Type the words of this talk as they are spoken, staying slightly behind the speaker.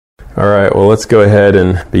All right, well, let's go ahead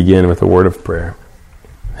and begin with a word of prayer.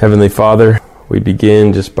 Heavenly Father, we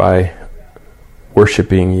begin just by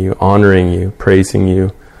worshiping you, honoring you, praising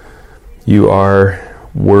you. You are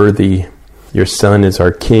worthy. Your Son is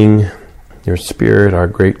our King, your Spirit, our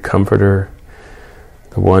great Comforter,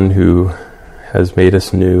 the one who has made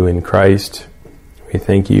us new in Christ. We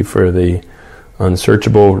thank you for the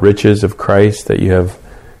unsearchable riches of Christ that you have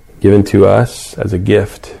given to us as a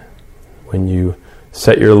gift when you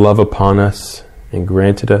set your love upon us and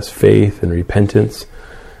granted us faith and repentance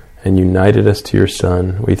and united us to your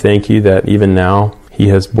Son. We thank you that even now he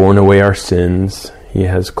has borne away our sins. He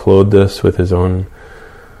has clothed us with his own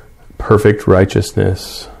perfect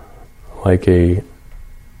righteousness, like a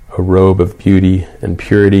robe of beauty and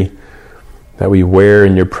purity that we wear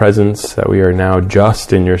in your presence, that we are now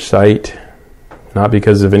just in your sight, not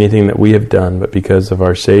because of anything that we have done, but because of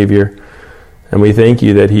our Savior. And we thank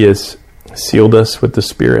you that he has sealed us with the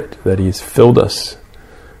Spirit, that he's filled us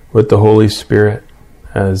with the Holy Spirit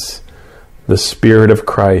as the Spirit of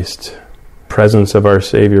Christ, presence of our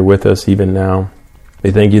Savior with us even now.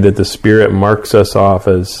 We thank you that the Spirit marks us off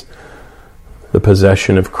as the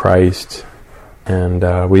possession of Christ.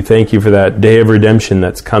 And we thank you for that day of redemption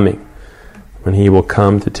that's coming, when he will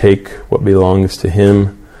come to take what belongs to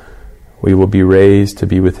him. We will be raised to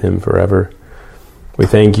be with him forever. We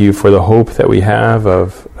thank you for the hope that we have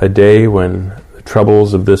of a day when the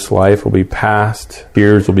troubles of this life will be past,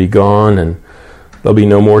 fears will be gone, and there'll be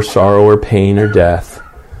no more sorrow or pain or death.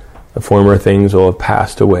 The former things will have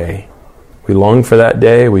passed away. We long for that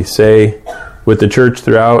day. We say with the church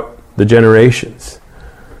throughout the generations,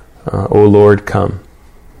 O Lord, come.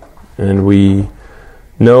 And we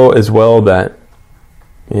know as well that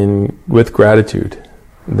with gratitude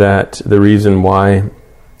that the reason why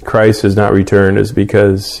Christ has not returned is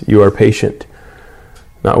because you are patient,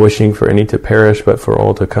 not wishing for any to perish, but for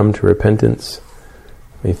all to come to repentance.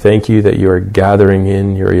 We thank you that you are gathering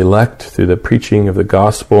in your elect through the preaching of the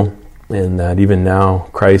gospel, and that even now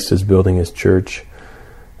Christ is building his church.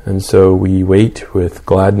 And so we wait with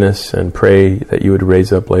gladness and pray that you would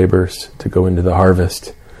raise up laborers to go into the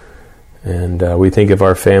harvest. And we think of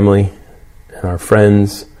our family and our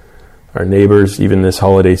friends, our neighbors, even this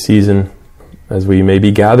holiday season, as we may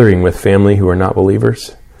be gathering with family who are not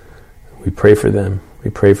believers. We pray for them. We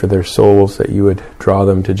pray for their souls, that you would draw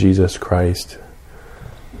them to Jesus Christ,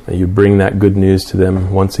 that you bring that good news to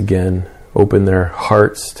them once again, open their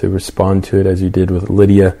hearts to respond to it as you did with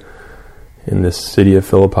Lydia in this city of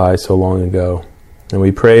Philippi so long ago. And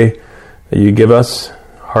we pray that you give us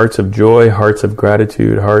hearts of joy, hearts of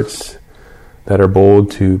gratitude, hearts that are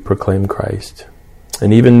bold to proclaim Christ.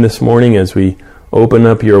 And even this morning, as we open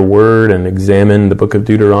up your word and examine the book of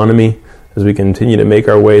Deuteronomy, as we continue to make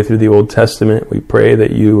our way through the Old Testament, we pray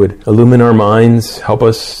that you would illumine our minds, help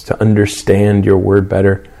us to understand your word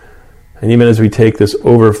better. And even as we take this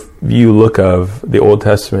overview look of the Old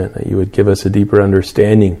Testament, that you would give us a deeper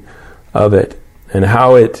understanding of it and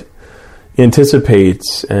how it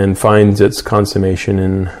anticipates and finds its consummation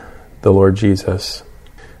in the Lord Jesus.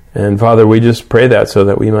 And Father, we just pray that so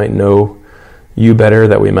that we might know you better,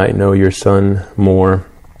 that we might know your Son more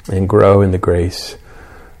and grow in the grace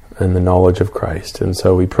and the knowledge of Christ. And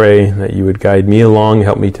so we pray that you would guide me along,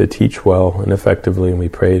 help me to teach well and effectively, and we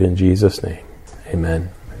pray it in Jesus' name.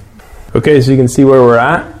 Amen. Okay, so you can see where we're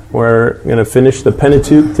at. We're going to finish the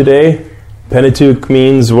Pentateuch today. Pentateuch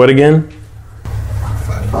means what again?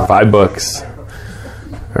 5 books.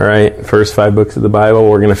 All right, first 5 books of the Bible.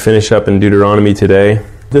 We're going to finish up in Deuteronomy today.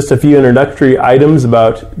 Just a few introductory items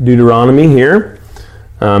about Deuteronomy here.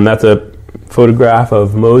 That's a photograph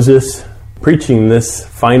of Moses preaching this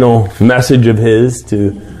final message of his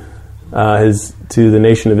to the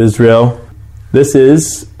nation of Israel. This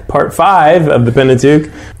is part 5 of the Pentateuch,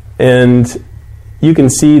 and you can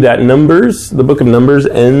see that Numbers, the book of Numbers,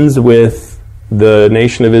 ends with the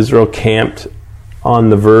nation of Israel camped on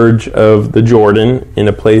the verge of the Jordan in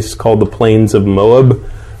a place called the Plains of Moab.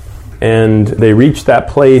 And they reach that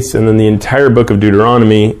place, and then the entire book of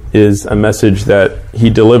Deuteronomy is a message that he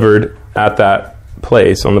delivered at that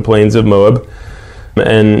place on the Plains of Moab.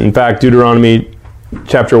 And in fact, Deuteronomy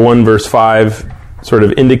chapter 1, verse 5 sort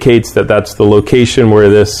of indicates that that's the location where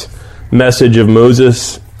this message of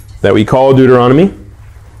Moses that we call Deuteronomy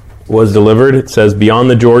was delivered. It says, beyond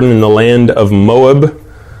the Jordan in the land of Moab.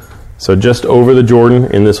 So just over the Jordan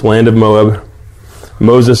in this land of Moab,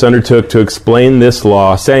 Moses undertook to explain this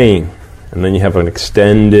law, saying, and then you have an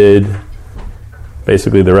extended,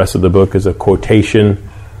 basically the rest of the book is a quotation,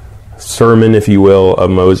 sermon, if you will, of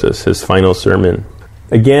Moses, his final sermon.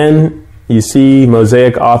 Again, You see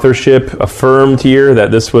Mosaic authorship affirmed here,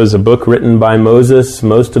 that this was a book written by Moses.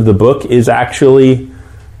 Most of the book is actually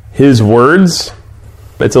his words.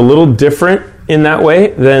 It's a little different in that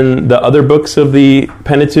way than the other books of the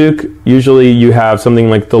Pentateuch. Usually you have something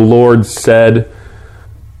like the Lord said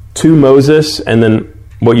to Moses, and then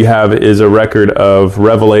what you have is a record of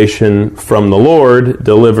revelation from the Lord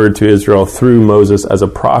delivered to Israel through Moses as a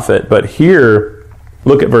prophet. But here,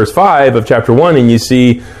 look at verse 5 of chapter 1, and you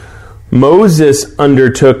see Moses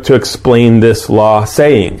undertook to explain this law,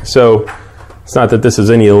 saying. So it's not that this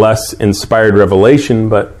is any less inspired revelation,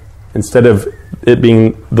 but instead of it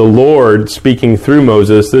being the Lord speaking through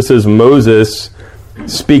Moses, this is Moses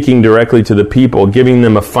speaking directly to the people, giving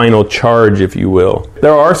them a final charge, if you will.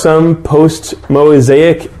 There are some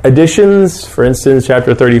post-Mosaic additions. For instance,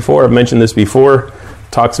 chapter 34, I've mentioned this before,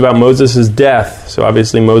 talks about Moses' death. So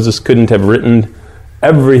obviously Moses couldn't have written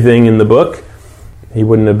everything in the book. He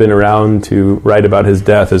wouldn't have been around to write about his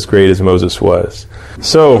death, as great as Moses was.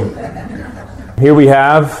 So here we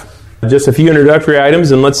have just a few introductory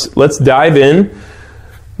items, and let's dive in.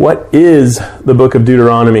 What is the book of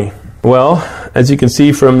Deuteronomy? Well, as you can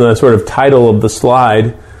see from the sort of title of the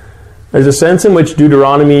slide, there's a sense in which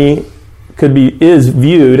Deuteronomy is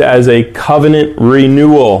viewed as a covenant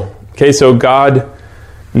renewal. Okay, so God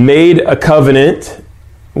made a covenant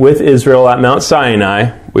with Israel at Mount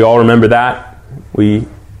Sinai. We all remember that. We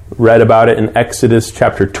read about it in Exodus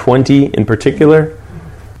chapter 20 in particular.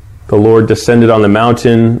 The Lord descended on the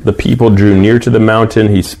mountain. The people drew near to the mountain.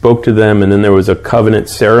 He spoke to them, and then there was a covenant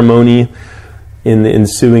ceremony in the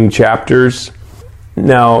ensuing chapters.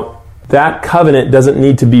 Now, that covenant doesn't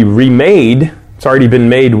need to be remade. It's already been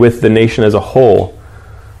made with the nation as a whole.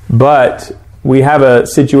 But we have a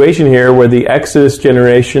situation here where the Exodus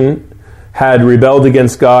generation had rebelled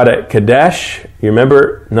against God at Kadesh. You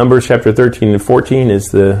remember Numbers chapter 13 and 14 is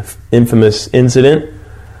the infamous incident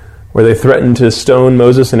where they threatened to stone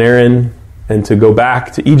Moses and Aaron and to go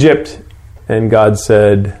back to Egypt. And God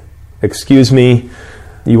said, "Excuse me,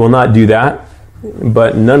 you will not do that.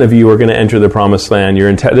 But none of you are going to enter the promised land.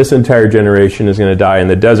 This entire generation is going to die in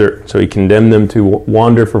the desert." So he condemned them to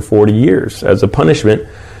wander for 40 years as a punishment.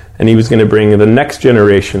 And he was going to bring the next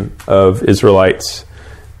generation of Israelites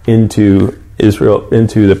into Israel,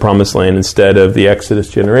 into the promised land, instead of the Exodus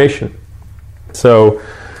generation. So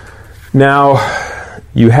now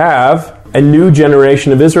you have a new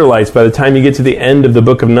generation of Israelites. By the time you get to the end of the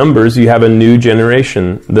book of Numbers, you have a new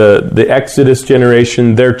generation. The Exodus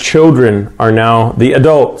generation, their children are now the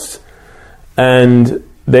adults. And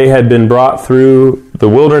they had been brought through the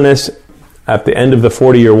wilderness at the end of the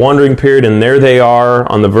 40-year wandering period, and there they are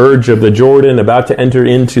on the verge of the Jordan, about to enter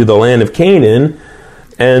into the land of Canaan.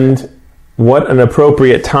 And what an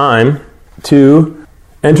appropriate time to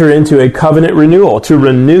enter into a covenant renewal, to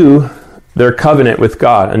renew their covenant with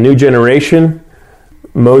God. A new generation.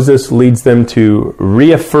 Moses leads them to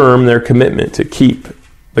reaffirm their commitment to keep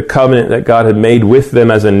the covenant that God had made with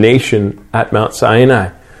them as a nation at Mount Sinai.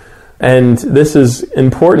 And this is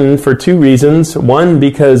important for two reasons. One,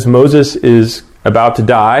 because Moses is about to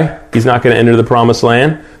die. He's not going to enter the promised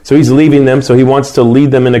land. So he's leaving them. So he wants to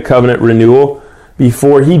lead them in a covenant renewal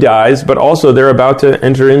before he dies. But also they're about to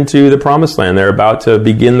enter into the promised land. They're about to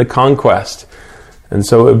begin the conquest. And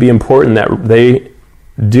so it would be important that they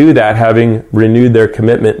do that, having renewed their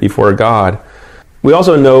commitment before God. We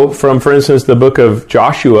also know from, for instance, the book of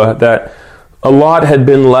Joshua, that a lot had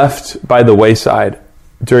been left by the wayside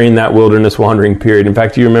during that wilderness wandering period. In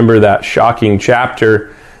fact, you remember that shocking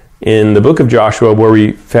chapter in the book of Joshua where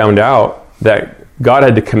we found out that God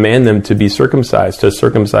had to command them to be circumcised, to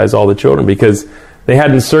circumcise all the children, because they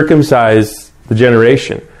hadn't circumcised the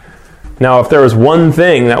generation. Now, if there was one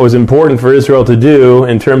thing that was important for Israel to do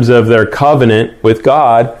in terms of their covenant with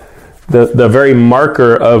God, the very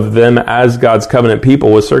marker of them as God's covenant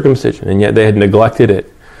people was circumcision, and yet they had neglected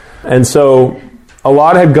it. And so a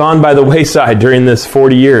lot had gone by the wayside during this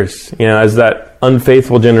 40 years, as that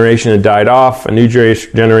unfaithful generation had died off, a new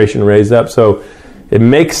generation raised up. So it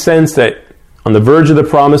makes sense that on the verge of the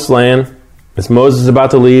promised land, as Moses is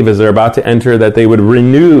about to leave, as they're about to enter, that they would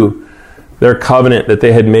renew their covenant that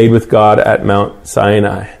they had made with God at Mount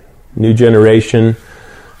Sinai. New generation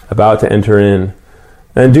about to enter in.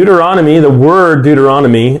 And Deuteronomy, the word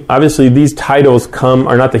Deuteronomy, obviously these titles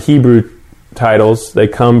are not the Hebrew titles. They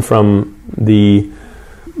come from the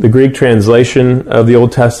Greek translation of the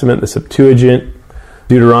Old Testament, the Septuagint.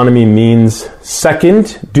 Deuteronomy means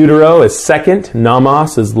second. Deutero is second.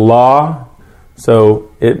 Nomos is law. So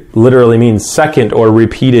it literally means second or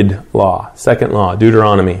repeated law. Second law.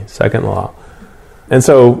 Deuteronomy, second law. And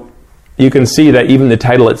so you can see that even the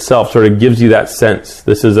title itself sort of gives you that sense.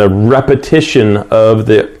 This is a repetition of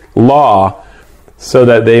the law so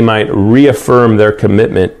that they might reaffirm their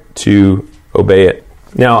commitment to obey it.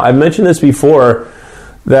 Now, I've mentioned this before,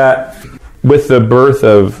 that with the birth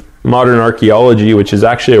of modern archaeology, which is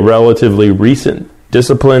actually a relatively recent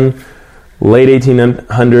discipline, late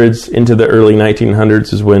 1800s into the early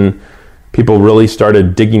 1900s is when people really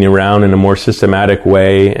started digging around in a more systematic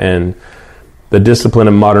way, and the discipline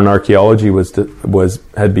of modern archaeology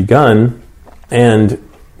had begun. And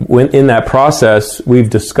in that process, we've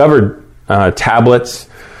discovered tablets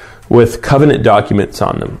with covenant documents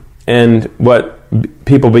on them. And what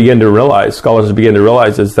people begin to realize, scholars begin to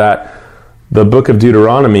realize, is that the book of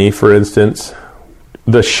Deuteronomy, for instance,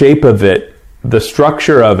 the shape of it, the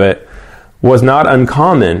structure of it, was not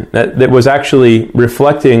uncommon. That was actually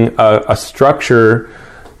reflecting a structure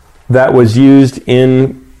that was used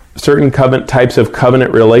in certain types of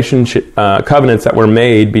covenant relationship, covenants that were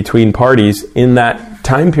made between parties in that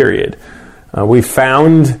time period. We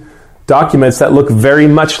found documents that look very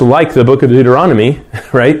much like the book of Deuteronomy,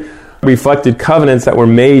 right? Reflected covenants that were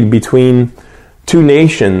made between two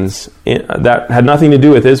nations that had nothing to do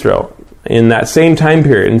with Israel in that same time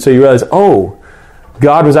period. And so you realize,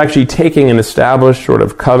 God was actually taking an established sort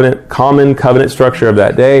of common covenant structure of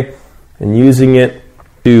that day and using it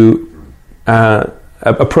to,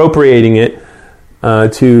 appropriating it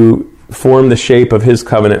to form the shape of his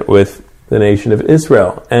covenant with the nation of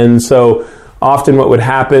Israel. And so often what would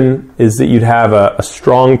happen is that you'd have a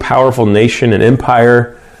strong, powerful nation, an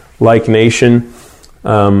empire-like nation,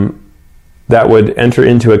 that would enter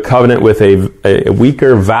into a covenant with a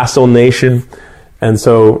weaker vassal nation. And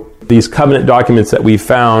so these covenant documents that we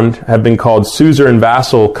found have been called suzerain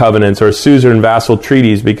vassal covenants or suzerain vassal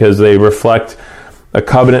treaties, because they reflect a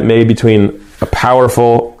covenant made between a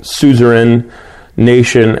powerful suzerain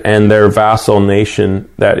nation and their vassal nation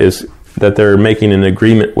that they're making an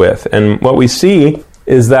agreement with. And what we see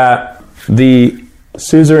is that the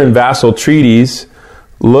suzerain vassal treaties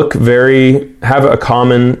have a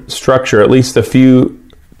common structure. At least a few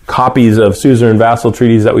copies of suzerain vassal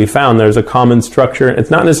treaties that we found, there's a common structure.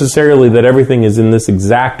 It's not necessarily that everything is in this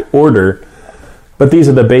exact order, but these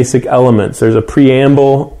are the basic elements. There's a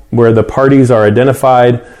preamble where the parties are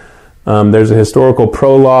identified. There's a historical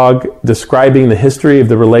prologue describing the history of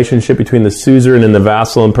the relationship between the suzerain and the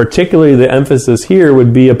vassal, and particularly the emphasis here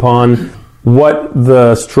would be upon what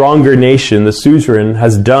the stronger nation, the suzerain,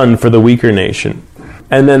 has done for the weaker nation.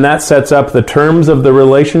 And then that sets up the terms of the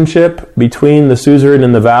relationship between the suzerain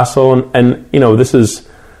and the vassal. And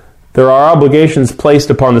there are obligations placed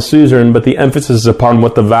upon the suzerain, but the emphasis is upon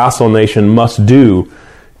what the vassal nation must do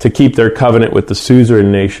to keep their covenant with the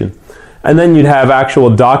suzerain nation. And then you'd have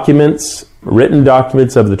actual documents, written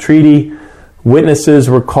documents of the treaty. Witnesses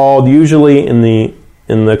were called. Usually in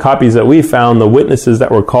the copies that we found, the witnesses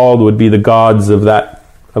that were called would be the gods of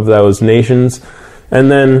those nations.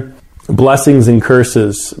 And then blessings and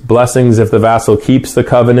curses. Blessings if the vassal keeps the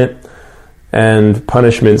covenant, and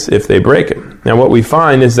punishments if they break it. Now what we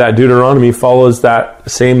find is that Deuteronomy follows that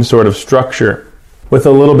same sort of structure with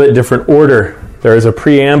a little bit different order. There is a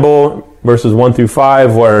preamble, verses 1 through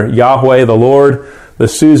 5, where Yahweh, the Lord, the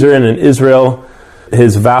suzerain, and Israel,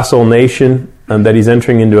 his vassal nation that he's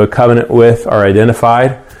entering into a covenant with, are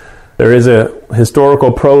identified. There is a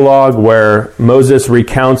historical prologue where Moses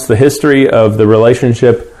recounts the history of the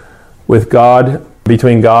relationship with God,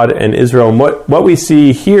 between God and Israel. And what we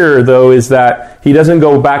see here, though, is that he doesn't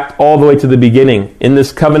go back all the way to the beginning. In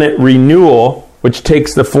this covenant renewal, which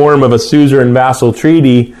takes the form of a suzerain vassal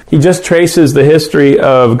treaty, he just traces the history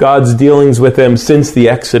of God's dealings with them since the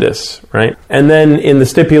Exodus, right? And then in the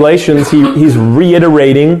stipulations, he's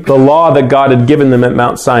reiterating the law that God had given them at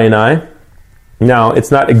Mount Sinai. Now,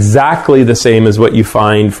 it's not exactly the same as what you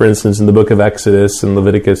find, for instance, in the book of Exodus and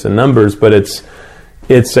Leviticus and Numbers, but it's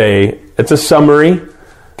a summary,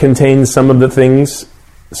 contains some of the things,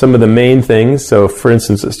 some of the main things. So, for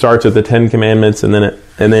instance, it starts with the Ten Commandments, and then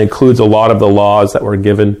it includes a lot of the laws that were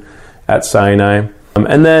given at Sinai.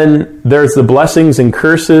 And then there's the blessings and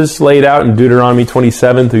curses laid out in Deuteronomy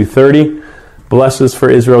 27 through 30. Blesses for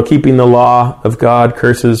Israel keeping the law of God,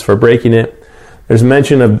 curses for breaking it. There's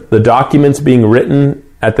mention of the documents being written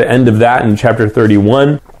at the end of that in chapter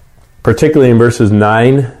 31, particularly in verses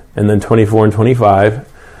 9 and then 24 and 25.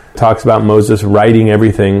 It talks about Moses writing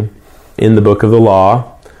everything in the book of the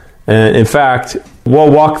law. And in fact,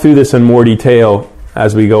 we'll walk through this in more detail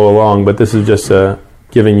as we go along, but this is just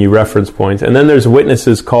giving you reference points. And then there's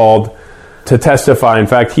witnesses called to testify. In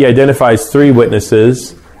fact, he identifies 3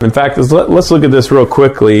 witnesses. In fact, let's look at this real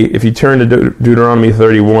quickly. If you turn to Deuteronomy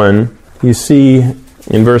 31, you see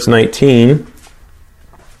in verse 19,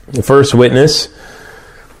 the first witness,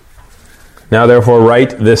 now therefore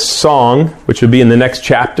write this song, which would be in the next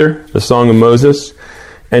chapter, the Song of Moses,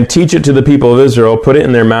 and teach it to the people of Israel, put it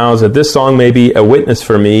in their mouths, that this song may be a witness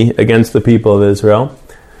for me against the people of Israel.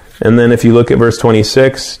 And then if you look at verse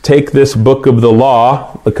 26, take this book of the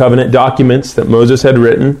law, the covenant documents that Moses had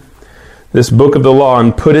written, this book of the law,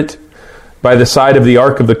 and put it by the side of the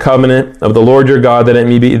ark of the covenant of the Lord your God, that it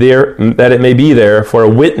may be there for a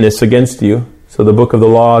witness against you. So the book of the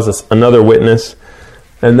law is another witness.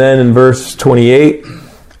 And then in verse 28,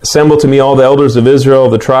 assemble to me all the elders of Israel,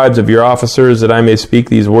 the tribes of your officers, that I may speak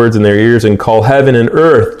these words in their ears, and call heaven and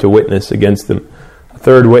earth to witness against them. A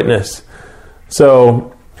third witness.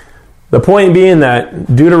 So the point being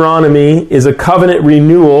that Deuteronomy is a covenant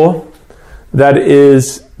renewal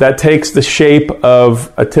that takes the shape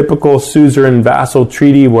of a typical suzerain vassal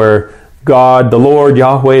treaty where God, the Lord,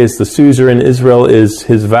 Yahweh, is the suzerain, Israel is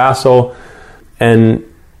his vassal, and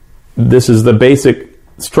this is the basic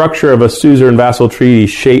structure of a suzerain vassal treaty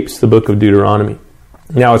shapes the book of Deuteronomy.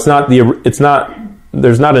 Now, there's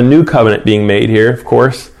not a new covenant being made here, of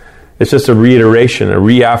course. It's just a reiteration, a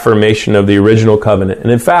reaffirmation of the original covenant.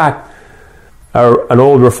 And in fact, an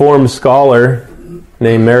old Reformed scholar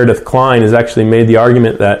named Meredith Kline has actually made the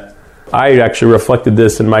argument that I actually reflected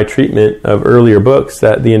this in my treatment of earlier books,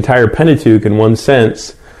 that the entire Pentateuch, in one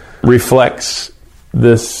sense, reflects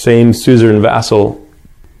this same suzerain vassal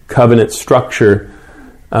covenant structure,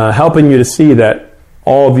 helping you to see that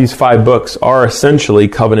all of these 5 books are essentially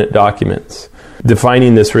covenant documents,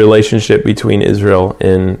 defining this relationship between Israel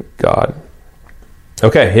and God.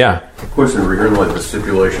 Okay, yeah. Of course, we're hearing like the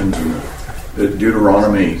stipulations and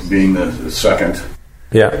Deuteronomy being the second.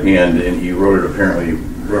 Yeah. And he wrote it apparently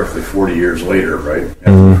roughly 40 years later, right?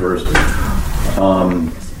 After the first.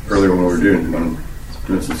 Earlier when we were doing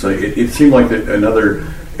this, it seemed like that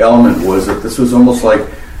another element was that this was almost like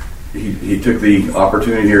he took the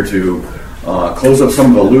opportunity here to close up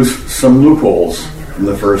some loopholes from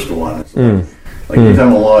the first one. Like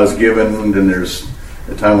anytime a law is given, then there's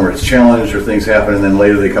a time where it's challenged or things happen, and then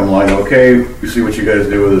later they come along, okay, we see what you guys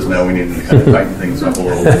do with us, now we need to kind of tighten things up a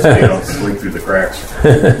little bit so you don't slink through the cracks.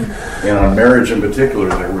 And on marriage in particular,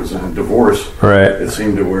 there was a divorce. Right. It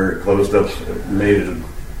seemed to where it closed up, made it,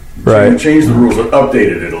 right. Changed the rules,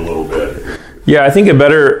 updated it a little bit. Yeah, I think a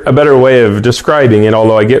better way of describing it,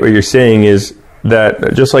 although I get what you're saying, is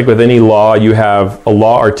that just like with any law, you have a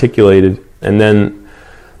law articulated, and then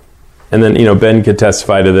Ben could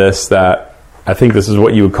testify to this, that I think this is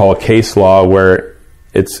what you would call a case law, where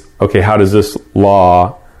it's, okay, how does this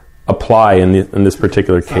law apply in this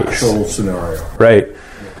particular case? Actual scenario. Right.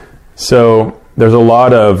 So there's a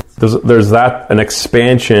lot of, there's that, an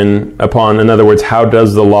expansion upon, in other words, how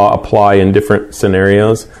does the law apply in different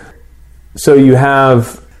scenarios? So you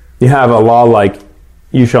have a law like,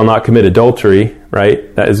 you shall not commit adultery,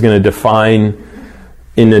 right? That is going to define,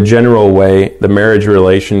 in a general way, the marriage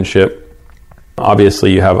relationship.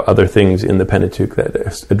 Obviously, you have other things in the Pentateuch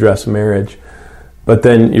that address marriage. But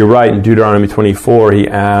then you're right, in Deuteronomy 24, he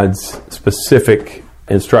adds specific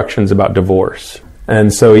instructions about divorce.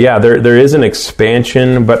 And so, yeah, there is an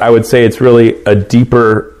expansion, but I would say it's really a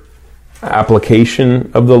deeper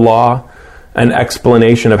application of the law, an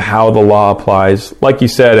explanation of how the law applies. Like you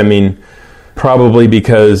said, I mean, probably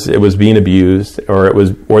because it was being abused, or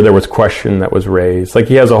there was question that was raised. Like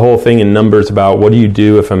he has a whole thing in Numbers about what do you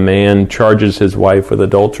do if a man charges his wife with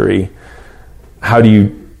adultery? How do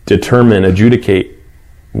you adjudicate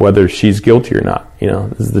whether she's guilty or not?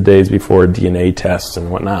 This is the days before DNA tests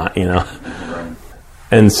and whatnot, Right.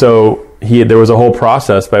 And so there was a whole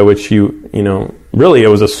process by which really it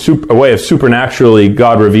was a way of supernaturally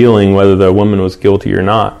God revealing whether the woman was guilty or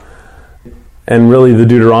not. And really the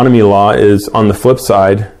Deuteronomy law is, on the flip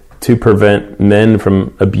side, to prevent men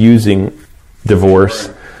from abusing divorce.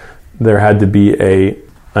 Right. There had to be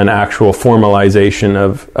an actual formalization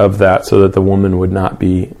of that so that the woman would not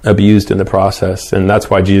be abused in the process. And that's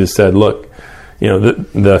why Jesus said, look,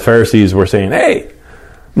 the Pharisees were saying, hey,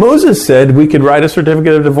 Moses said we could write a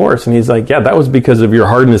certificate of divorce. And he's like, yeah, that was because of your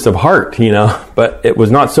hardness of heart, but it was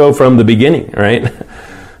not so from the beginning, right?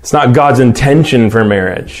 It's not God's intention for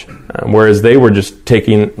marriage, whereas they were just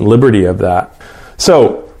taking liberty of that.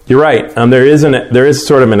 So you're right. There is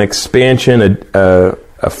sort of an expansion,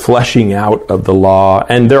 a fleshing out of the law,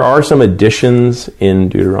 and there are some additions in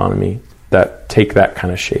Deuteronomy that take that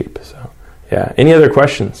kind of shape. So, yeah. Any other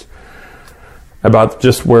questions about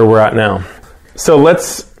just where we're at now? So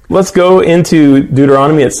let's go into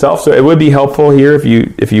Deuteronomy itself. So it would be helpful here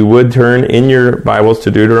if you would turn in your Bibles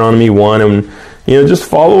to Deuteronomy 1 and just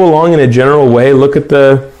follow along in a general way. Look at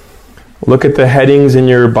the Look at the headings in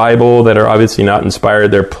your Bible that are obviously not inspired.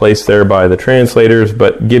 They're placed there by the translators,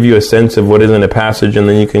 but give you a sense of what is in a passage, and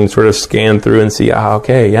then you can sort of scan through and see,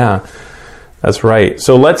 okay, yeah, that's right.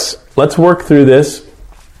 So let's work through this.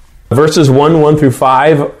 Verses 1 through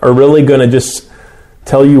 5 are really going to just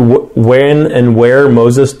tell you when and where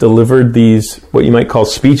Moses delivered these, what you might call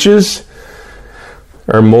speeches,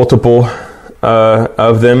 or multiple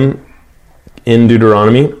of them in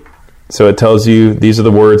Deuteronomy. So it tells you these are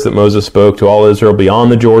the words that Moses spoke to all Israel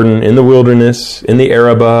beyond the Jordan, in the wilderness, in the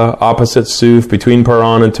Arabah, opposite Suf, between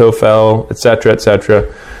Paran and Tophel, etc.,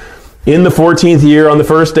 etc. In the 14th year, on the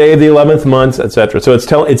first day of the 11th month, etc. So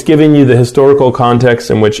it's giving you the historical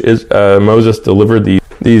context in which Moses delivered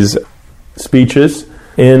these speeches.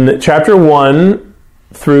 In chapter 1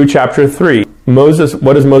 through chapter 3,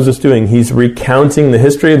 what is Moses doing? He's recounting the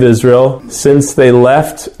history of Israel since they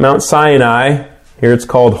left Mount Sinai, here it's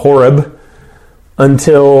called Horeb,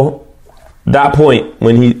 until that point,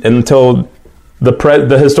 until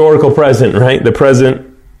the historical present, right? The present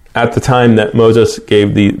at the time that Moses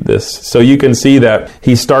gave this. So you can see that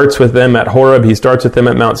he starts with them at Horeb, he starts with them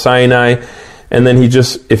at Mount Sinai, and then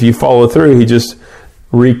if you follow through, he just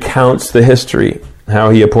recounts the history. How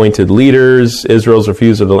he appointed leaders, Israel's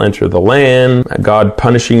refusal to enter the land, God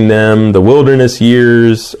punishing them, the wilderness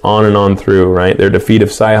years, on and on through, right? Their defeat of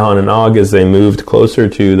Sihon and Og as they moved closer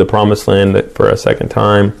to the promised land for a second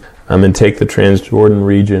time, and take the Transjordan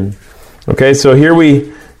region. Okay, so here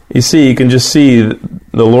you can just see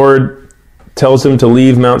the Lord tells them to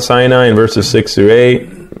leave Mount Sinai in verses 6 through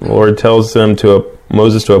 8. The Lord tells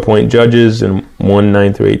Moses to appoint judges in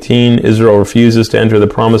 1:9 through 18. Israel refuses to enter the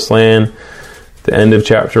promised land. The end of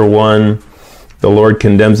chapter 1, the Lord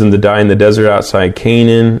condemns them to die in the desert outside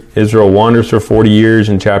Canaan. Israel wanders for 40 years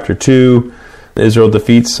in chapter 2. Israel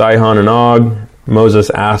defeats Sihon and Og. Moses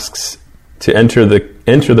asks to enter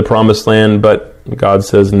the promised land, but God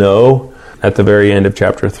says no at the very end of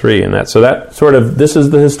chapter 3. And this is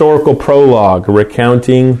the historical prologue,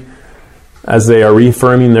 recounting as they are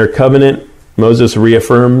reaffirming their covenant. Moses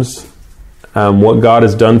reaffirms what God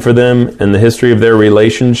has done for them and the history of their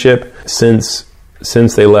relationship since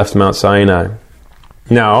they left Mount Sinai.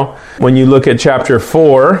 Now, when you look at chapter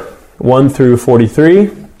 4, 1 through 43,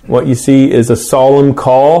 what you see is a solemn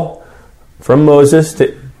call from Moses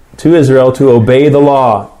to Israel to obey the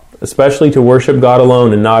law, especially to worship God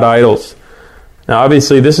alone and not idols. Now,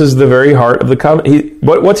 obviously, this is the very heart of the covenant.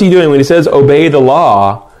 What's he doing when he says obey the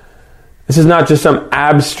law? This is not just some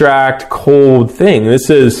abstract, cold thing.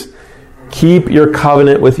 This is keep your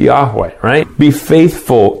covenant with Yahweh, right? Be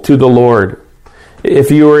faithful to the Lord.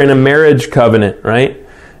 If you were in a marriage covenant, right,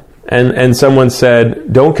 and someone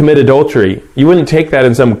said, don't commit adultery, you wouldn't take that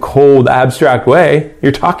in some cold, abstract way.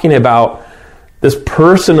 You're talking about this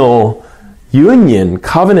personal union,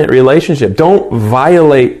 covenant relationship. Don't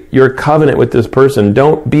violate your covenant with this person.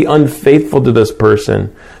 Don't be unfaithful to this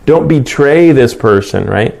person. Don't betray this person,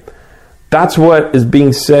 right? That's what is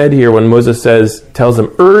being said here when Moses tells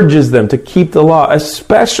them, urges them to keep the law,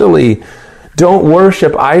 especially don't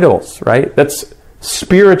worship idols, right? That's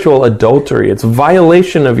spiritual adultery. It's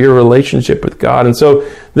violation of your relationship with God. And so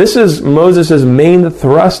this is Moses' main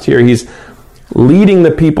thrust here. He's leading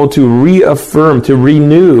the people to reaffirm, to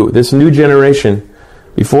renew this new generation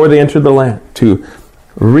before they enter the land, to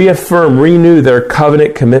reaffirm, renew their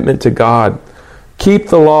covenant commitment to God. Keep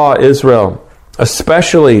the law, Israel.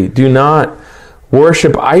 Especially do not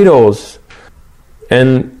worship idols.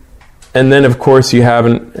 And then, of course, you have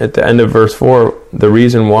at the end of verse 4, the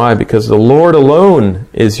reason why, because the Lord alone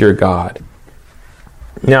is your God.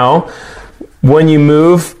 Now, when you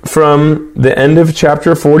move from the end of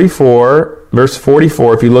chapter 44, verse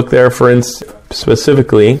 44, if you look there, for instance,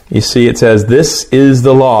 specifically, you see it says, this is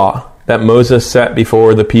the law that Moses set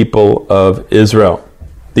before the people of Israel.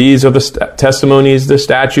 These are the testimonies, the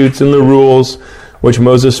statutes, and the rules which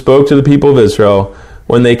Moses spoke to the people of Israel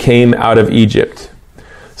when they came out of Egypt.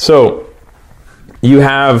 So, you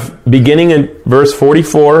have, beginning in verse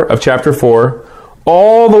 44 of chapter 4,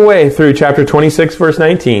 all the way through chapter 26, verse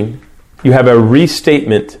 19, you have a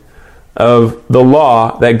restatement of the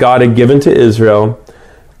law that God had given to Israel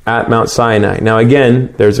at Mount Sinai. Now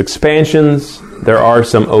again, there's expansions, there are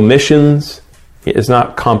some omissions, it's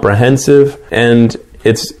not comprehensive, and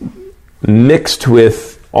it's mixed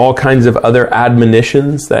with all kinds of other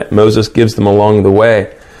admonitions that Moses gives them along the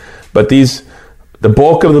way. But the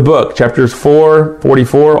bulk of the book, chapters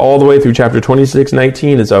 44, all the way through chapter 26,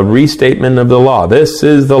 19, is a restatement of the law. This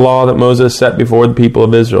is the law that Moses set before the people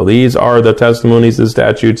of Israel. These are the testimonies, the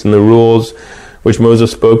statutes, and the rules which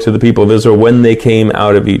Moses spoke to the people of Israel when they came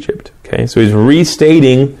out of Egypt. Okay, so he's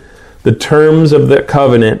restating the terms of the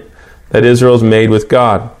covenant that Israel's made with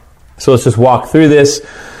God. So let's just walk through this.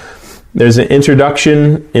 There's an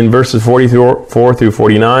introduction in verses 44 through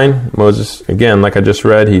 49. Moses, again, like I just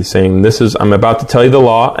read, he's saying, I'm about to tell you the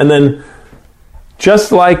law. And then,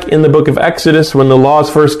 just like in the book of Exodus, when the law is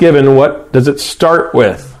first given, what does it start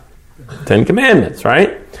with? 10 Commandments,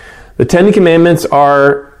 right? The 10 Commandments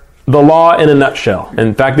are the law in a nutshell.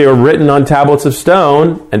 In fact, they were written on tablets of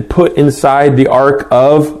stone and put inside the Ark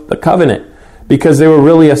of the Covenant, because they were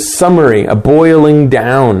really a summary, a boiling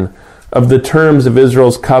down of the terms of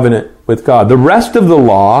Israel's covenant with God. The rest of the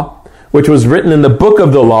law, which was written in the book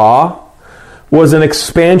of the law, was an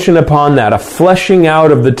expansion upon that, a fleshing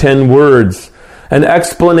out of the 10 words, an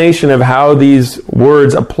explanation of how these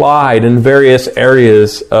words applied in various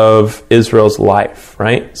areas of Israel's life,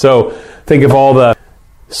 right? So think of all the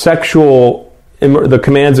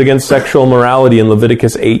commands against sexual immorality in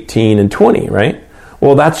Leviticus 18 and 20, right?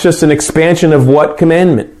 Well, that's just an expansion of what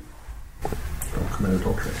commandment? Don't commit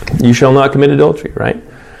adultery. You shall not commit adultery, right?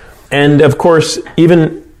 And of course,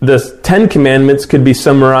 even the 10 commandments could be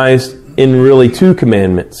summarized in really 2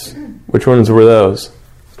 commandments. Which ones were those?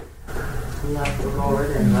 Love the Lord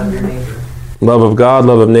and love your neighbor. Love of God,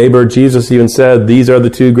 love of neighbor. Jesus even said, these are the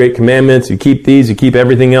 2 great commandments. You keep these, you keep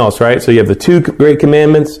everything else, right? So you have the 2 great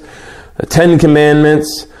commandments, the 10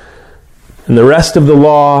 commandments, and the rest of the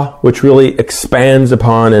law, which really expands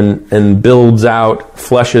upon and builds out,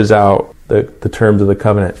 fleshes out the terms of the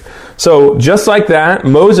covenant. So just like that,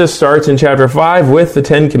 Moses starts in chapter 5 with the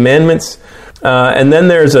 10 commandments. And then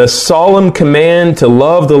there's a solemn command to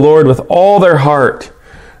love the Lord with all their heart,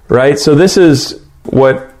 right? So this is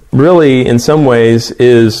what really, in some ways,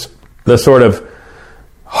 is the sort of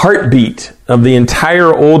heartbeat of the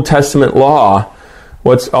entire Old Testament law,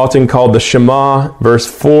 what's often called the Shema, verse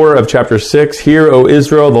 4 of chapter 6. Hear, O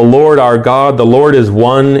Israel, the Lord our God, the Lord is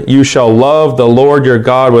one. You shall love the Lord your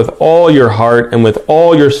God with all your heart and with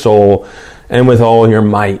all your soul and with all your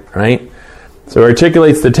might, right? So he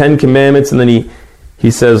articulates the 10 commandments, and then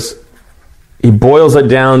he says, he boils it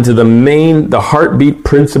down to the heartbeat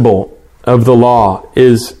principle of the law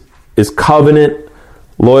is covenant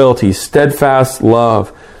loyalty, steadfast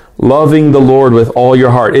love, loving the Lord with all your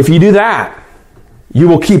heart. If you do that, you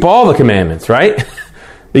will keep all the commandments, right?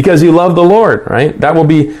 Because you love the Lord, right? That will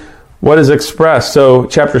be what is expressed. So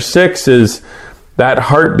chapter 6 is that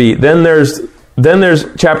heartbeat. Then there's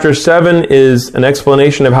chapter 7 is an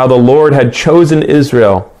explanation of how the Lord had chosen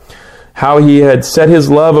Israel, how he had set his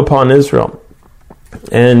love upon Israel,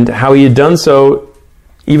 and how he had done so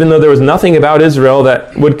even though there was nothing about Israel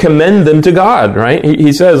that would commend them to God, right?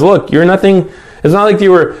 He says, look, you're nothing. It's not like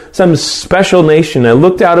you were some special nation. I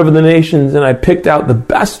looked out over the nations and I picked out the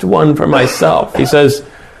best one for myself. He says,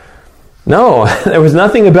 no, there was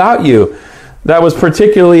nothing about you that was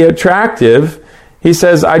particularly attractive. He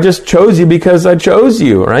says, I just chose you because I chose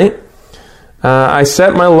you, right? I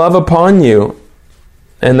set my love upon you.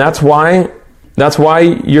 And that's why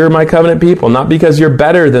you're my covenant people, not because you're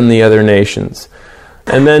better than the other nations.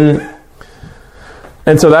 And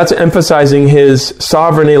so that's emphasizing his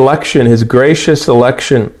sovereign election, his gracious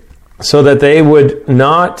election, so that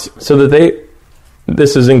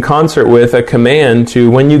this is in concert with a command to,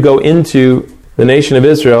 when you go into the nation of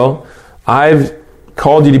Israel, I've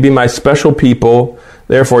called you to be my special people.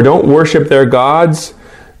 Therefore, don't worship their gods.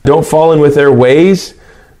 Don't fall in with their ways.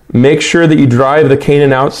 Make sure that you drive the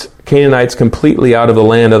Canaanites completely out of the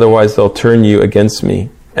land, otherwise they'll turn you against me.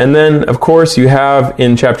 And then, of course, you have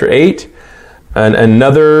in chapter 8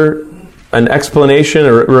 an explanation,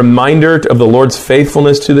 a reminder of the Lord's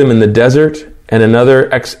faithfulness to them in the desert, and another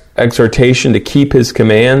exhortation to keep his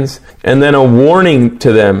commands, and then a warning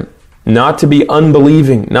to them not to be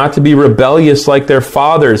unbelieving, not to be rebellious like their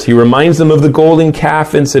fathers. He reminds them of the golden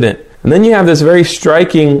calf incident. And then you have these very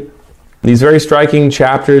striking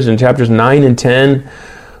chapters in chapters 9 and 10,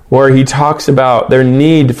 where he talks about their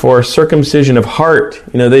need for circumcision of heart.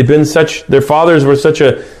 You know, their fathers were such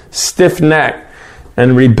a stiff-necked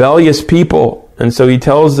and rebellious people. And so he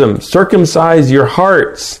tells them, circumcise your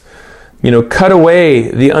hearts. You know, cut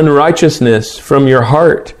away the unrighteousness from your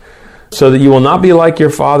heart so that you will not be like your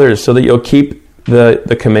fathers, so that you'll keep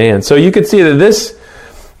the command. So you could see that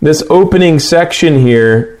this opening section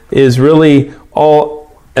here is really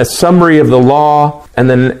all a summary of the law and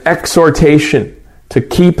then an exhortation to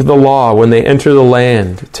keep the law when they enter the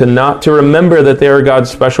land, to remember that they are God's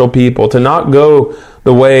special people, to not go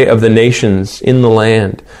the way of the nations in the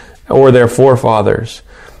land or their forefathers,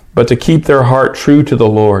 but to keep their heart true to the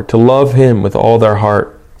Lord, to love him with all their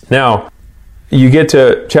heart. Now, you get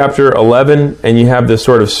to chapter 11 and you have this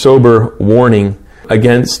sort of sober warning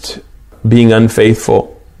against being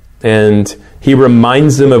unfaithful. And he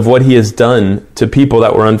reminds them of what he has done to people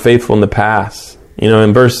that were unfaithful in the past.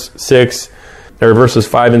 In verses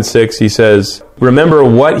 5 and 6, he says, remember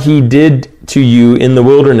what he did to you in the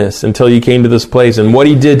wilderness until you came to this place, and what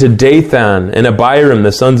he did to Dathan and Abiram,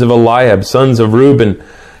 the sons of Eliab, sons of Reuben,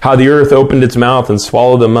 how the earth opened its mouth and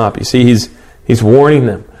swallowed them up. You see, he's warning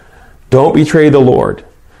them. Don't betray the Lord.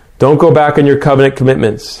 Don't go back on your covenant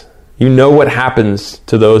commitments. You know what happens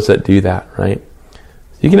to those that do that, right?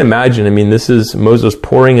 You can imagine, this is Moses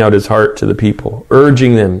pouring out his heart to the people,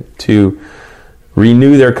 urging them to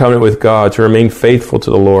renew their covenant with God, to remain faithful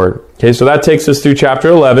to the Lord. Okay, so that takes us through chapter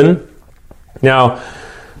 11. Now,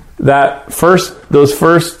 that first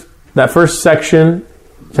section,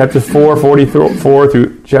 chapter 44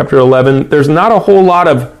 through chapter 11, there's not a whole lot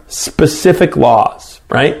of specific laws,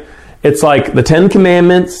 right? It's like the 10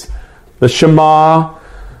 Commandments, the Shema,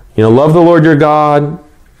 love the Lord your God,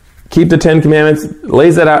 keep the 10 Commandments,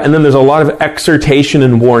 lays that out, and then there's a lot of exhortation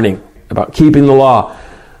and warning about keeping the law.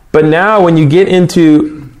 But now when you get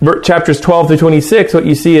into chapters 12 through 26, what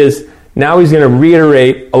you see is now he's going to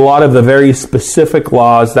reiterate a lot of the very specific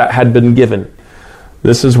laws that had been given.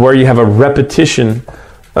 This is where you have a repetition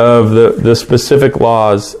of the specific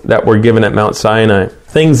laws that were given at Mount Sinai.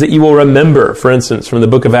 Things that you will remember, for instance, from the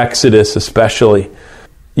book of Exodus especially.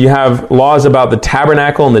 You have laws about the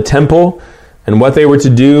tabernacle and the temple, and what they were to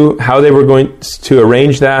do, how they were going to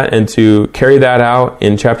arrange that and to carry that out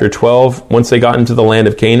in chapter 12 once they got into the land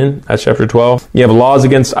of Canaan. That's chapter 12. You have laws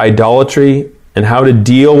against idolatry and how to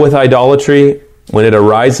deal with idolatry when it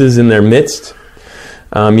arises in their midst.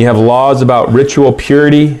 You have laws about ritual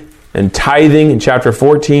purity and tithing in chapter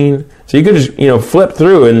 14. So you could just flip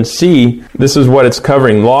through and see this is what it's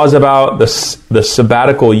covering. Laws about the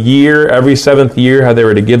sabbatical year, every 7th year, how they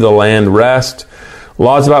were to give the land rest.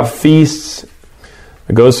 Laws about feasts.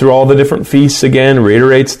 It goes through all the different feasts again,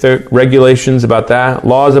 reiterates the regulations about that.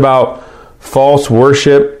 Laws about false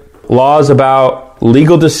worship. Laws about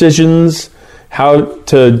legal decisions, how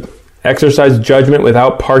to exercise judgment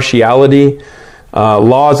without partiality.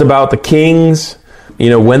 Laws about the kings,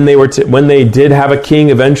 when they did have a king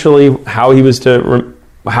eventually, how he was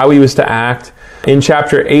to act. In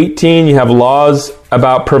chapter 18, you have laws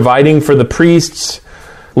about providing for the priests,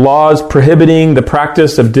 laws prohibiting the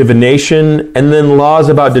practice of divination, and then laws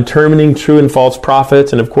about determining true and false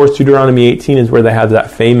prophets. And of course, Deuteronomy 18 is where they have that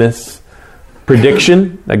famous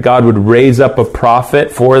prediction that God would raise up a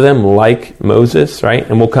prophet for them like Moses, right?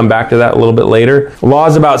 And we'll come back to that a little bit later.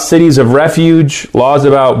 Laws about cities of refuge, laws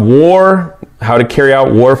about war, how to carry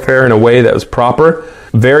out warfare in a way that was proper.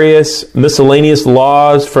 Various miscellaneous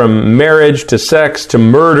laws from marriage to sex to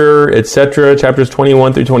murder, etc. Chapters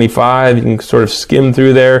 21 through 25, you can sort of skim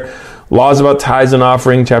through there. Laws about tithes and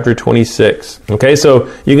offering, chapter 26. Okay,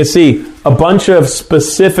 so you can see a bunch of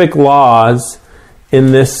specific laws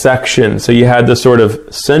in this section. So you had the sort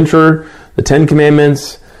of center, the 10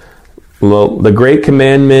 Commandments, the Great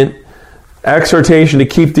Commandment, exhortation to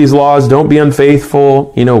keep these laws, don't be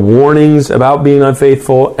unfaithful, warnings about being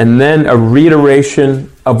unfaithful, and then a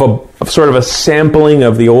reiteration of sort of a sampling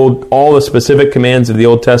of all the specific commands of the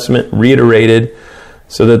Old Testament reiterated,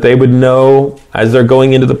 so that they would know as they're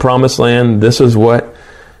going into the promised land, this is what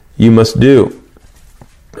you must do.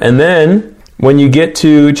 And then when you get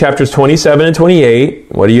to chapters 27 and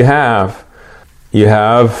 28, what do you have? You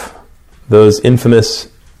have those infamous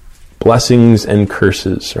blessings and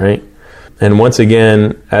curses, right? And once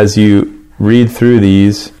again, as you read through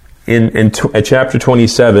these, at chapter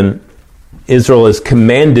 27, Israel is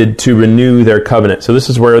commanded to renew their covenant. So this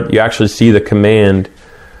is where you actually see the command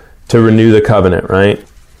to renew the covenant, right?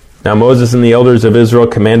 Now Moses and the elders of Israel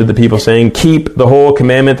commanded the people, saying, keep the whole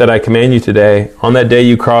commandment that I command you today. On that day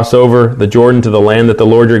you cross over the Jordan to the land that the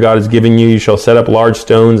Lord your God is giving you. You shall set up large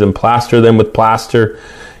stones and plaster them with plaster.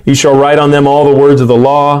 You shall write on them all the words of the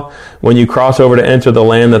law when you cross over to enter the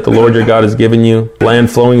land that the Lord your God has given you, land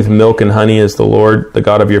flowing with milk and honey, as the Lord, the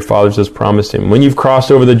God of your fathers, has promised him. When you've crossed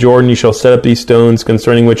over the Jordan, you shall set up these stones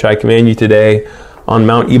concerning which I command you today on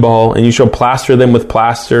Mount Ebal, and you shall plaster them with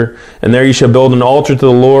plaster. And there you shall build an altar to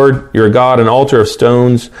the Lord your God, an altar of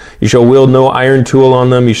stones. You shall wield no iron tool on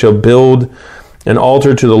them. You shall build an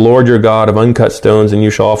altar to the Lord your God of uncut stones, and you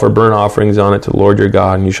shall offer burnt offerings on it to the Lord your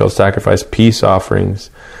God, and you shall sacrifice peace offerings.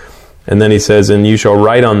 And then he says, and you shall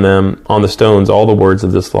write on them, on the stones, all the words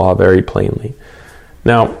of this law very plainly.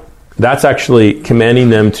 Now, that's actually commanding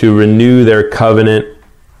them to renew their covenant,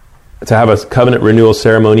 to have a covenant renewal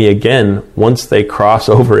ceremony again once they cross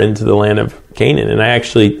over into the land of Canaan. And I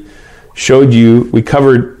actually showed you, we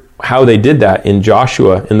covered how they did that in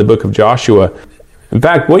Joshua, in the book of Joshua. In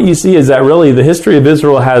fact, what you see is that really the history of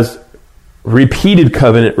Israel has repeated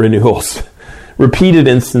covenant renewals. repeated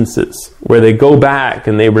instances where they go back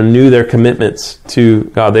and they renew their commitments to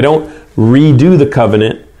God. They don't redo the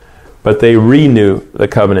covenant, but they renew the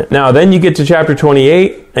covenant. Now, then you get to chapter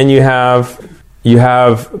 28, and you have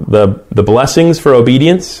the blessings for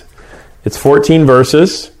obedience. It's 14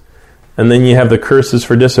 verses, and then you have the curses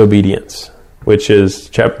for disobedience, which is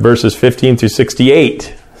verses 15 through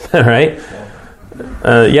 68. All right?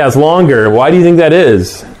 Yeah, it's longer. Why do you think that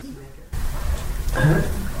is?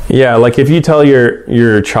 Yeah, like if you tell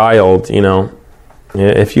your child,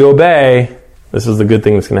 if you obey, this is the good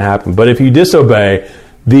thing that's going to happen. But if you disobey,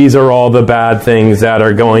 these are all the bad things that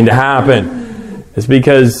are going to happen. It's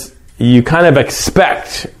because you kind of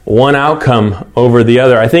expect one outcome over the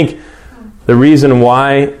other. I think the reason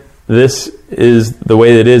why this is the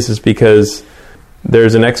way it is because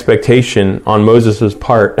there's an expectation on Moses'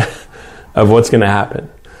 part of what's going to happen.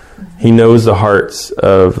 He knows the hearts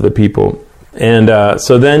of the people. And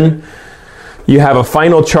so then you have a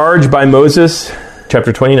final charge by Moses,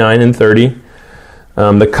 chapter 29 and 30.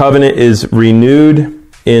 The covenant is renewed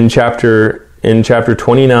in chapter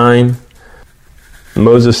 29.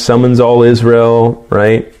 Moses summons all Israel,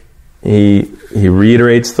 right? He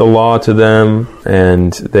reiterates the law to them,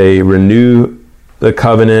 and they renew the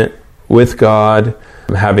covenant with God,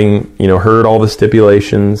 having heard all the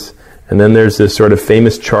stipulations. And then there's this sort of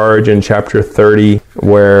famous charge in chapter 30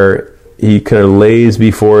 where he kind of lays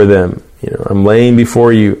before them, I'm laying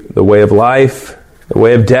before you the way of life, the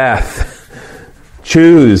way of death.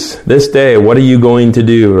 Choose this day, what are you going to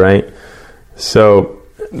do, right? So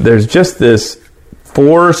there's just this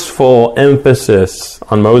forceful emphasis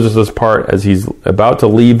on Moses' part as he's about to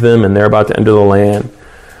leave them and they're about to enter the land.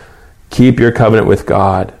 Keep your covenant with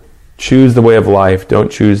God. Choose the way of life.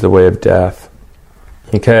 Don't choose the way of death.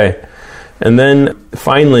 Okay. And then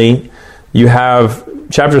finally, you have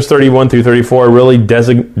chapters 31 through 34 really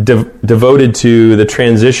devoted to the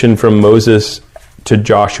transition from Moses to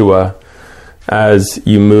Joshua. As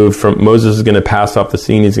you move from, Moses is going to pass off the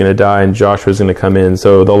scene, he's going to die, and Joshua is going to come in.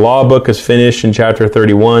 So the law book is finished in chapter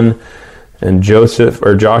 31, and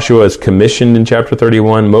Joshua is commissioned in chapter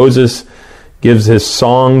 31. Moses gives his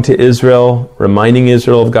song to Israel, reminding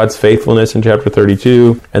Israel of God's faithfulness in chapter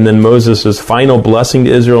 32. And then Moses' final blessing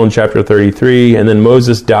to Israel in chapter 33. And then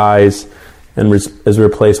Moses dies and is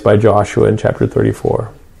replaced by Joshua in chapter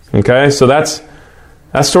 34. Okay, so that's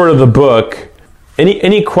sort of the book.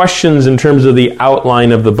 Any questions in terms of the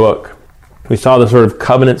outline of the book? We saw the sort of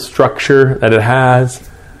covenant structure that it has.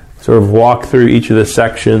 Sort of walk through each of the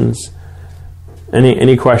sections.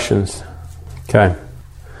 Any questions? Okay.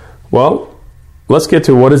 Well, let's get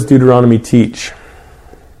to what does Deuteronomy teach?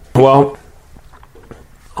 Well,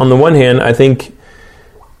 on the one hand, I think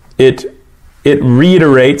it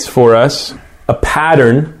reiterates for us a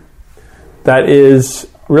pattern that is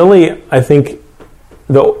really, I think,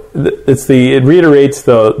 it reiterates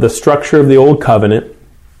the structure of the Old Covenant.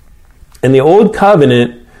 And the Old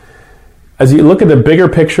Covenant, as you look at the bigger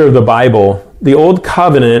picture of the Bible, the Old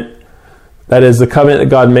Covenant, that is the covenant that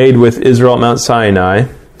God made with Israel at Mount Sinai,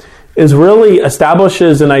 really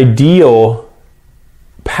establishes an ideal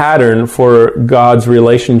pattern for God's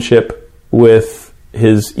relationship with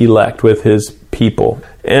his elect, with his people.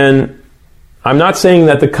 And I'm not saying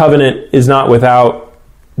that the covenant is not without,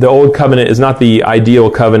 the Old Covenant is not the ideal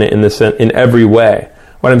covenant in every way.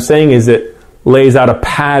 What I'm saying is it lays out a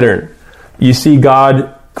pattern. You see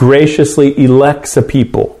God graciously elects a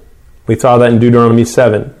people. We saw that in Deuteronomy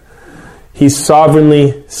 7. He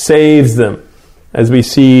sovereignly saves them, as we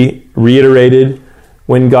see reiterated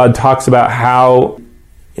when God talks about how,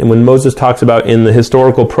 and when Moses talks about in the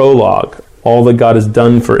historical prologue, all that God has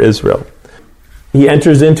done for Israel. He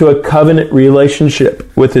enters into a covenant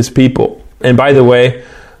relationship with his people. And by the way,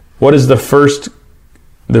 what is the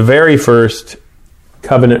very first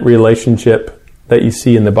covenant relationship that you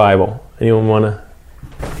see in the Bible? Anyone want to?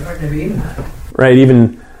 Garden of Eden. Right,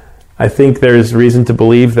 even I think there's reason to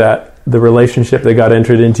believe that the relationship that God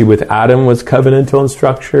entered into with Adam was covenantal in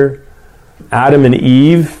structure. Adam and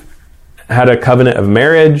Eve had a covenant of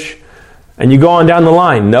marriage. And you go on down the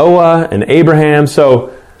line, Noah and Abraham.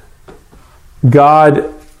 So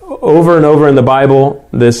God, over and over in the Bible,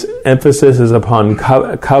 this emphasis is upon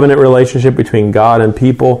covenant relationship between God and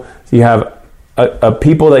people. So you have a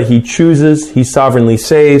people that he chooses, he sovereignly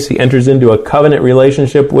saves, he enters into a covenant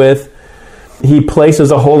relationship with. He places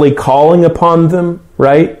a holy calling upon them,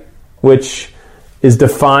 right? Which is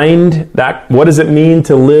defined. What does it mean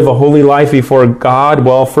to live a holy life before God?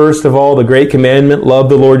 Well, first of all, the great commandment, love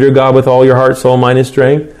the Lord your God with all your heart, soul, mind, and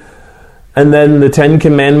strength. And then the 10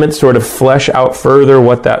 Commandments sort of flesh out further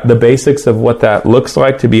the basics of what that looks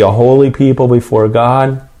like to be a holy people before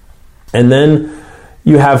God. And then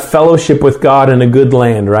you have fellowship with God in a good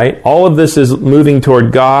land, right? All of this is moving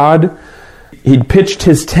toward God. He'd pitched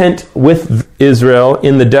his tent with Israel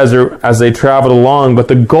in the desert as they traveled along, but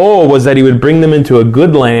the goal was that he would bring them into a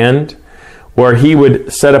good land where he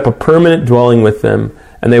would set up a permanent dwelling with them,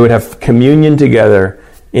 and they would have communion together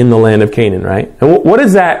in the land of Canaan, right? And what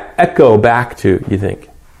does that echo back to, you think?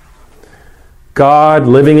 God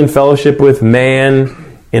living in fellowship with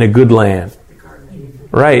man in a good land.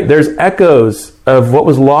 Right. There's echoes of what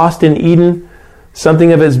was lost in Eden.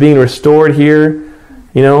 Something of it is being restored here.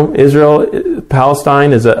 You know, Israel,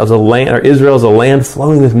 Palestine is a land, or Israel is a land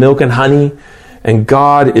flowing with milk and honey, and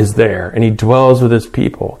God is there, and he dwells with his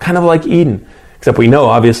people. Kind of like Eden. Except we know,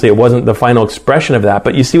 obviously, it wasn't the final expression of that.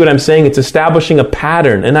 But you see what I'm saying? It's establishing a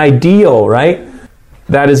pattern, an ideal, right?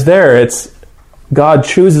 That is there. It's God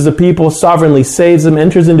chooses a people, sovereignly saves them,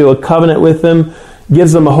 enters into a covenant with them,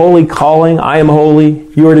 gives them a holy calling. I am holy.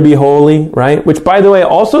 You are to be holy, right? Which, by the way,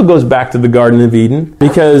 also goes back to the Garden of Eden,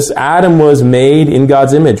 because Adam was made in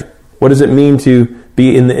God's image. What does it mean to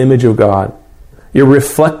be in the image of God? You're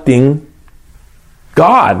reflecting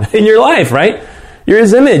God in your life, right? You're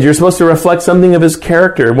his image. You're supposed to reflect something of his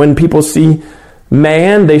character. When people see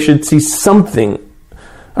man, they should see something,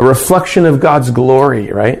 a reflection of God's glory,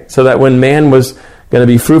 right? So that when man was going to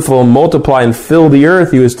be fruitful and multiply and fill the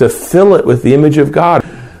earth, he was to fill it with the image of God.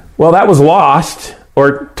 Well, that was lost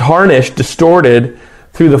or tarnished, distorted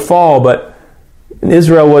through the fall, but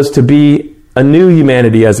Israel was to be a new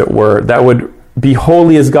humanity, as it were, that would be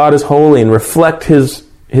holy as God is holy and reflect his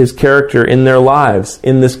character in their lives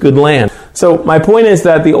in this good land. So my point is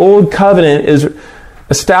that the old covenant is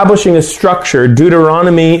establishing a structure.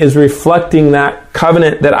 Deuteronomy is reflecting that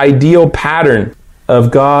covenant, that ideal pattern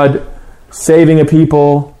of God saving a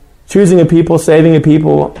people, choosing a people, saving a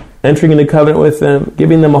people, entering into covenant with them,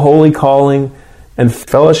 giving them a holy calling, and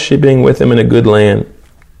fellowshipping with them in a good land.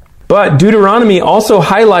 But Deuteronomy also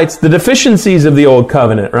highlights the deficiencies of the old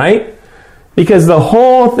covenant, right? Because the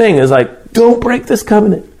whole thing is like, don't break this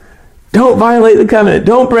covenant. Don't violate the covenant.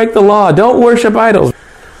 Don't break the law. Don't worship idols.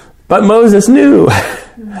 But Moses knew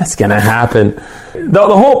that's going to happen. The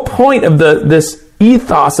whole point of this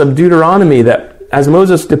ethos of Deuteronomy, that as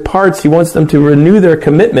Moses departs, he wants them to renew their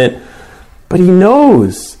commitment. But he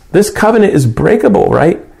knows this covenant is breakable,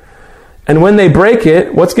 right? And when they break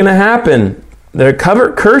it, what's going to happen? Their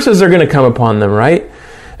curses are going to come upon them, right?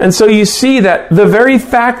 And so you see that the very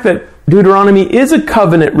fact that Deuteronomy is a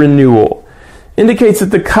covenant renewal indicates that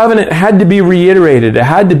the covenant had to be reiterated. It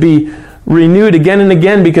had to be renewed again and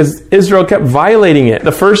again because Israel kept violating it.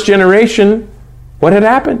 The first generation, what had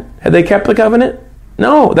happened? Had they kept the covenant?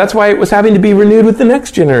 No. That's why it was having to be renewed with the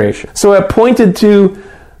next generation. So it pointed to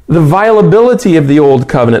the violability of the old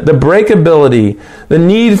covenant, the breakability, the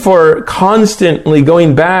need for constantly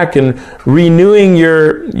going back and renewing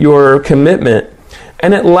your commitment.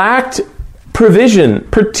 And it lacked provision.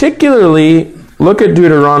 Particularly, look at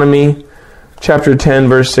Deuteronomy chapter 10,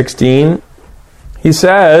 verse 16. He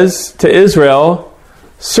says to Israel,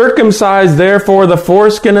 "Circumcise therefore the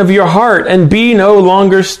foreskin of your heart and be no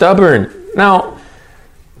longer stubborn." Now,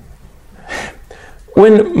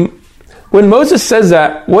 when Moses says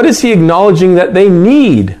that, what is he acknowledging that they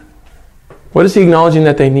need? What is he acknowledging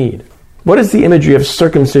that they need? What is the imagery of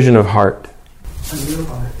circumcision of heart? A new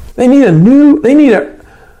heart. They need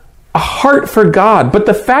a heart for God. But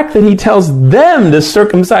the fact that he tells them to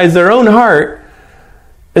circumcise their own heart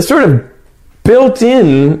is sort of built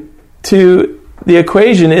in to the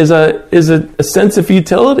equation is a sense of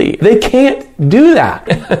futility. They can't do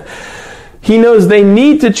that. He knows they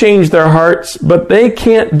need to change their hearts, but they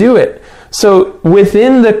can't do it. So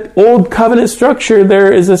within the old covenant structure,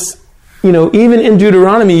 there is this, even in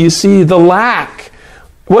Deuteronomy, you see the lack.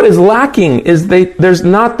 What is lacking is there's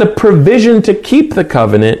not the provision to keep the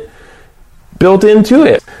covenant built into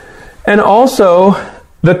it. And also,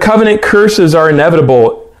 the covenant curses are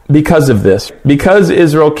inevitable because of this. Because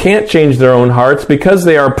Israel can't change their own hearts, because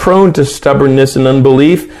they are prone to stubbornness and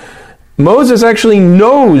unbelief, Moses actually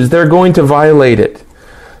knows they're going to violate it.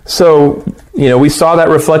 So, we saw that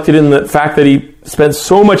reflected in the fact that he spent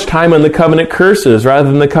so much time on the covenant curses rather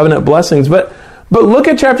than the covenant blessings. But look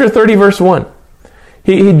at chapter 30, verse 1.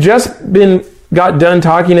 He just got done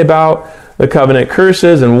talking about the covenant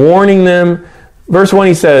curses and warning them. Verse 1,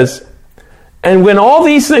 he says, "And when all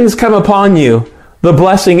these things come upon you, the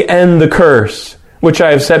blessing and the curse, which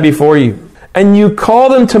I have set before you, and you call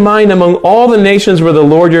them to mind among all the nations where the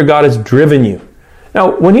Lord your God has driven you."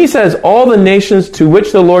 Now, when he says all the nations to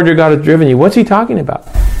which the Lord your God has driven you, what's he talking about?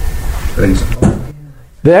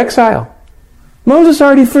 The exile. Moses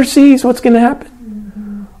already foresees what's going to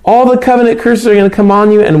happen. All the covenant curses are going to come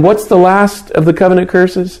on you. And what's the last of the covenant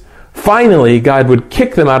curses? Finally, God would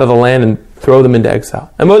kick them out of the land and throw them into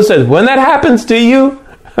exile. And Moses says, when that happens to you,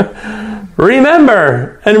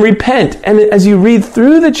 remember and repent. And as you read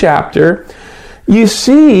through the chapter, you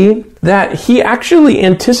see that he actually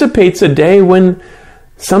anticipates a day when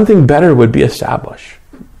something better would be established.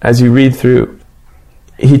 As you read through,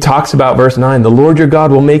 he talks about verse 9, the Lord your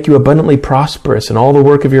God will make you abundantly prosperous in all the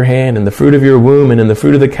work of your hand, and the fruit of your womb, and in the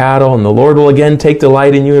fruit of the cattle, and the Lord will again take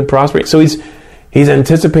delight in you and prosper. So he's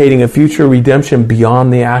anticipating a future redemption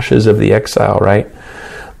beyond the ashes of the exile, right?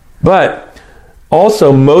 But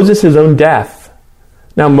also Moses' own death.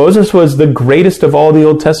 Now, Moses was the greatest of all the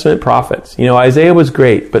Old Testament prophets. Isaiah was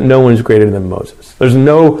great, but no one's greater than Moses. There's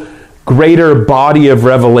no greater body of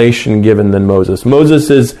revelation given than Moses.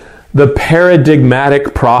 Moses is the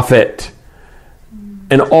paradigmatic prophet,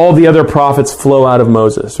 and all the other prophets flow out of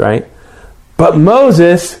Moses, right? But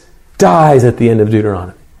Moses dies at the end of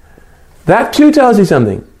Deuteronomy. That too tells you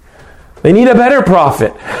something. They need a better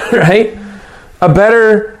prophet, right? A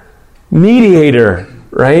better mediator,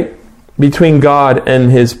 right? Between God and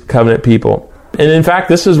his covenant people. And in fact,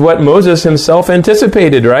 this is what Moses himself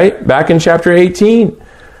anticipated, right? Back in chapter 18,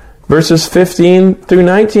 verses 15 through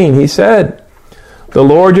 19, he said, the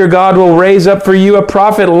Lord your God will raise up for you a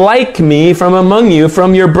prophet like me from among you,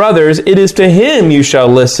 from your brothers. It is to him you shall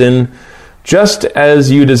listen, just as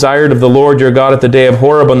you desired of the Lord your God at the day of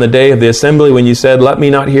Horeb, on the day of the assembly, when you said, let me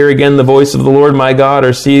not hear again the voice of the Lord my God,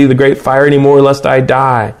 or see the great fire any more, lest I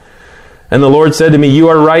die. And the Lord said to me, you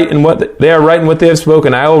are right in what they are right in what they have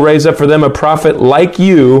spoken. I will raise up for them a prophet like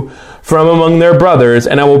you from among their brothers,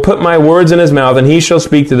 and I will put my words in his mouth, and he shall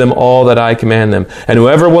speak to them all that I command them. And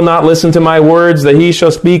whoever will not listen to my words that he shall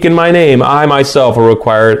speak in my name, I myself will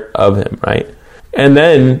require it of him, right? And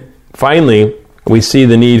then, finally, we see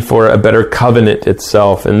the need for a better covenant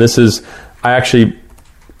itself. And this is, I actually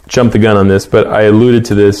jumped the gun on this, but I alluded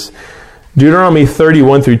to this. Deuteronomy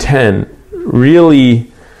 31 through 10 really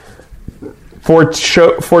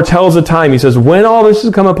foretells a time. He says, when all this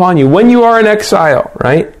has come upon you, when you are in exile,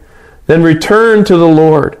 right? Then return to the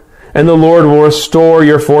Lord, and the Lord will restore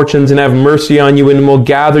your fortunes and have mercy on you, and will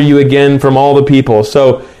gather you again from all the people.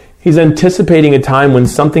 So he's anticipating a time when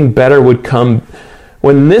something better would come,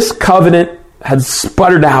 when this covenant had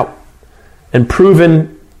sputtered out and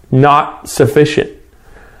proven not sufficient.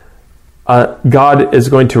 God is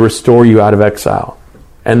going to restore you out of exile,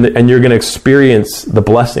 and you're going to experience the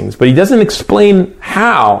blessings. But he doesn't explain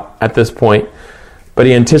how at this point, but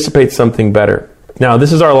he anticipates something better. Now,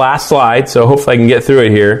 this is our last slide, so hopefully I can get through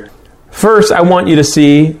it here. First, I want you to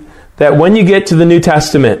see that when you get to the New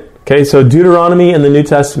Testament, okay, so Deuteronomy and the New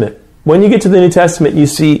Testament, when you get to the New Testament, you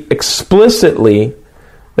see explicitly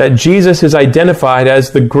that Jesus is identified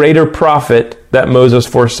as the greater prophet that Moses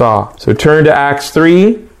foresaw. So turn to Acts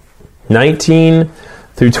 3, 19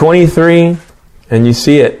 through 23, and you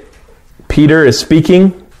see it. Peter is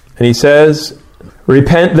speaking, and he says,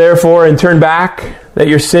 repent therefore and turn back, that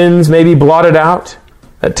your sins may be blotted out,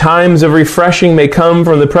 that times of refreshing may come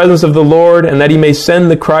from the presence of the Lord, and that he may send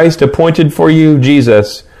the Christ appointed for you,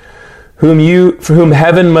 Jesus, for whom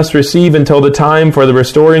heaven must receive until the time for the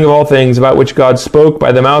restoring of all things, about which God spoke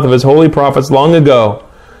by the mouth of his holy prophets long ago.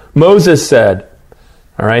 Moses said,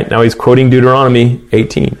 all right, now he's quoting Deuteronomy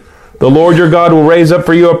 18. The Lord your God will raise up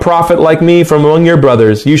for you a prophet like me from among your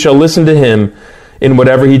brothers. You shall listen to him in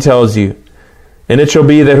whatever he tells you. And it shall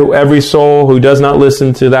be that every soul who does not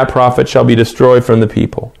listen to that prophet shall be destroyed from the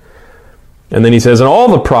people. And then he says, and all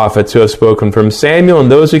the prophets who have spoken from Samuel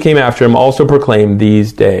and those who came after him also proclaim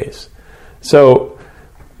these days. So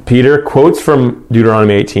Peter quotes from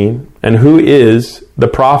Deuteronomy 18, and who is the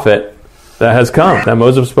prophet that has come, that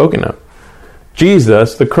Moses has spoken of?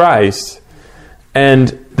 Jesus, the Christ. And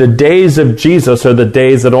the days of Jesus are the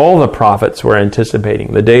days that all the prophets were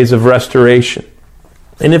anticipating, the days of restoration.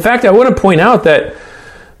 And in fact, I want to point out that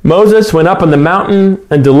Moses went up on the mountain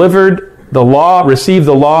and delivered the law, received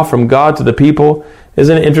the law from God to the people.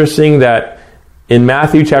 Isn't it interesting that in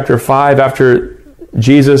Matthew chapter 5, after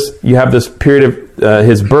Jesus, you have this period of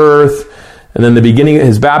his birth, and then the beginning of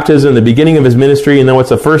his baptism, the beginning of his ministry, and then what's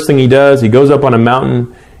the first thing he does? He goes up on a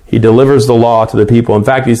mountain, he delivers the law to the people. In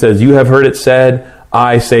fact, he says, you have heard it said,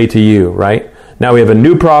 I say to you, right? Now we have a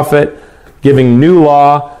new prophet giving new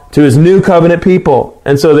law to his new covenant people.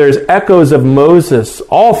 And so there's echoes of Moses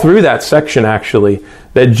all through that section, actually,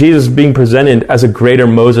 that Jesus is being presented as a greater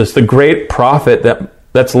Moses, the great prophet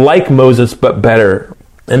that's like Moses but better.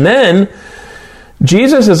 And then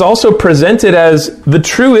Jesus is also presented as the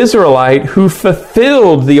true Israelite who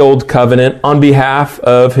fulfilled the old covenant on behalf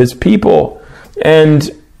of his people. And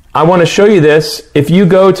I want to show you this. If you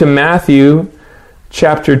go to Matthew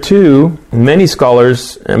chapter 2, many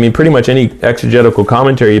scholars, pretty much any exegetical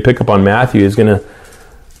commentary you pick up on Matthew is going to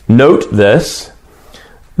note this,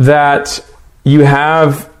 that you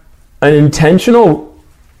have an intentional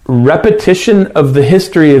repetition of the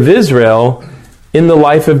history of Israel in the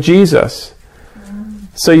life of Jesus.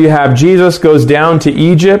 So you have Jesus goes down to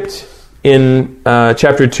Egypt in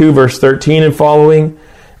chapter 2, verse 13 and following,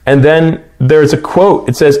 and then there's a quote.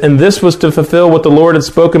 It says, "And this was to fulfill what the Lord had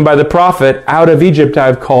spoken by the prophet, out of Egypt I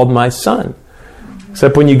have called my son."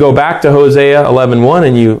 Except when you go back to Hosea 11:1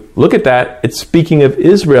 and you look at that, it's speaking of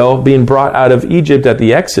Israel being brought out of Egypt at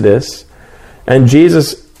the Exodus. And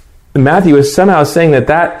Matthew is somehow saying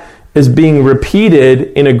that is being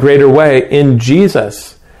repeated in a greater way in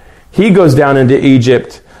Jesus. He goes down into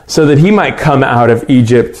Egypt so that he might come out of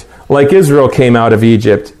Egypt like Israel came out of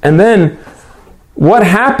Egypt. And then what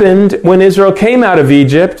happened when Israel came out of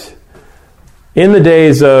Egypt in the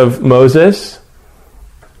days of Moses?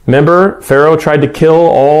 Remember, Pharaoh tried to kill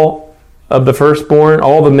all of the firstborn,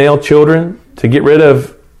 all the male children, to get rid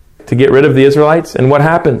of the Israelites. And what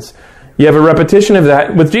happens? You have a repetition of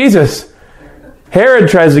that with Jesus. Herod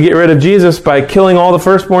tries to get rid of Jesus by killing all the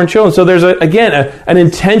firstborn children. So there's an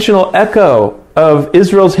intentional echo of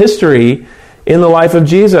Israel's history in the life of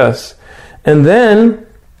Jesus. And then,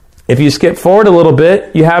 if you skip forward a little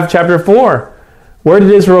bit, you have chapter 4. Where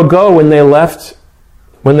did Israel go when they left,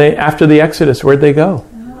 after the Exodus? Where'd they go?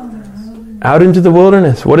 Out into the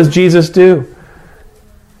wilderness. What does Jesus do?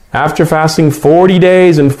 After fasting 40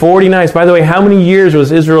 days and 40 nights. By the way, how many years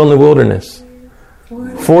was Israel in the wilderness?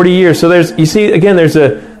 40 years. So there's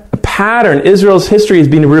a pattern. Israel's history is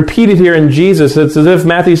being repeated here in Jesus. It's as if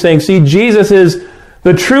Matthew's saying, see, Jesus is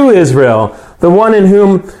the true Israel, the one in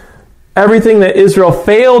whom everything that Israel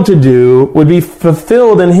failed to do would be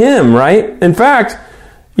fulfilled in him, right? In fact,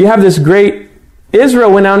 you have this great,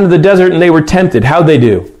 Israel went out into the desert and they were tempted. How'd they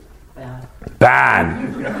do?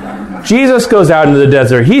 Bad. Jesus goes out into the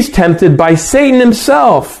desert. He's tempted by Satan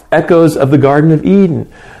himself. Echoes of the Garden of Eden.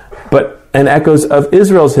 And echoes of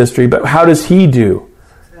Israel's history. But how does he do?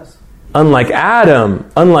 Yes. Unlike Adam,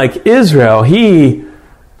 unlike Israel, he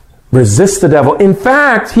resists the devil. In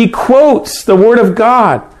fact, he quotes the Word of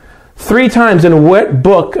God 3 times. And what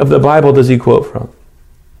book of the Bible does he quote from?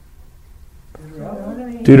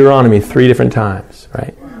 Deuteronomy 3 different times,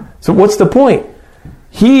 right? So what's the point?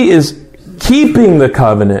 He is keeping the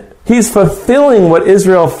covenant. He's fulfilling what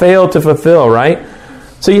Israel failed to fulfill, right?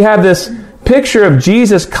 So you have this picture of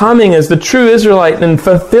Jesus coming as the true Israelite and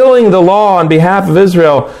fulfilling the law on behalf of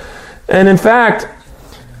Israel. And in fact,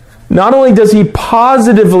 not only does he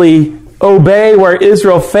positively obey where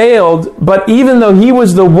Israel failed, but even though he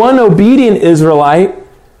was the one obedient Israelite,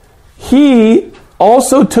 he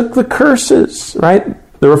also took the curses, right?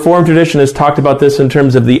 The Reformed tradition has talked about this in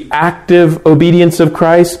terms of the active obedience of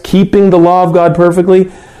Christ, keeping the law of God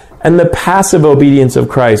perfectly, and the passive obedience of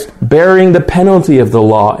Christ, bearing the penalty of the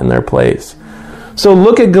law in their place. So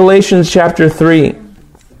look at Galatians chapter 3,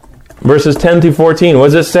 verses 10 through 14.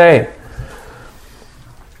 What does it say?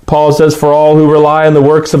 Paul says, "For all who rely on the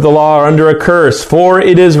works of the law are under a curse, for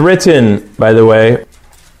it is written," by the way,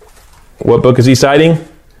 what book is he citing?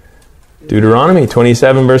 Deuteronomy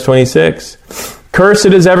 27, verse 26. "Cursed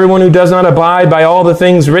is everyone who does not abide by all the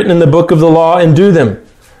things written in the book of the law and do them."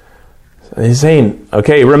 He's saying,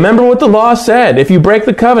 okay, remember what the law said. If you break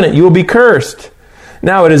the covenant, you will be cursed.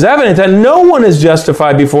 Now it is evident that no one is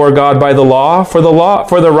justified before God by the law, for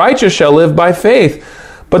the righteous shall live by faith.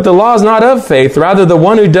 But the law is not of faith, rather the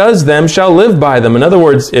one who does them shall live by them. In other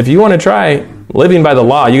words, if you want to try living by the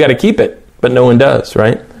law, you got to keep it, but no one does,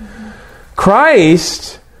 right?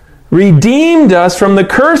 Christ redeemed us from the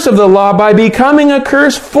curse of the law by becoming a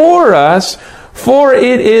curse for us, for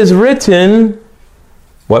it is written,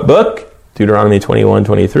 what book? Deuteronomy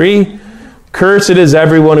 21:23. "Cursed is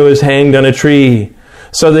everyone who is hanged on a tree,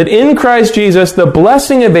 so that in Christ Jesus the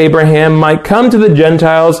blessing of Abraham might come to the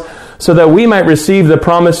Gentiles, so that we might receive the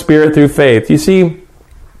promised Spirit through faith." You see,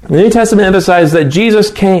 the New Testament emphasizes that Jesus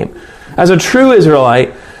came as a true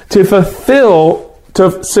Israelite to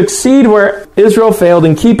succeed where Israel failed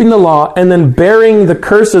in keeping the law, and then bearing the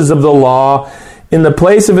curses of the law in the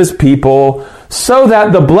place of his people, so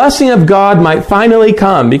that the blessing of God might finally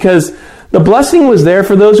come. Because the blessing was there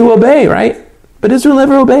for those who obey, right? But Israel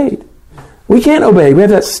never obeyed. We can't obey. We have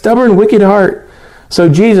that stubborn, wicked heart. So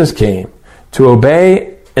Jesus came to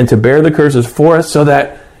obey and to bear the curses for us, so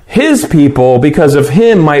that his people, because of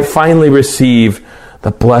him, might finally receive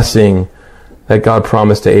the blessing that God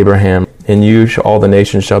promised to Abraham. "In you all the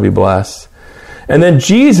nations shall be blessed." And then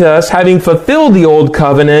Jesus, having fulfilled the old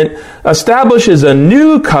covenant, establishes a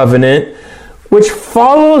new covenant which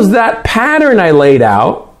follows that pattern I laid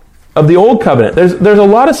out of the old covenant. There's a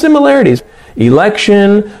lot of similarities.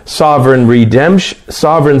 Election, sovereign redemption,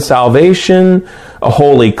 sovereign salvation, a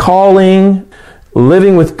holy calling,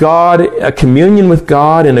 living with God, a communion with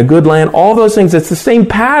God in a good land, all those things. It's the same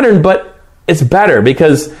pattern, but it's better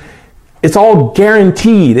because it's all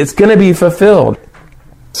guaranteed. It's going to be fulfilled.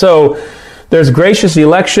 So there's gracious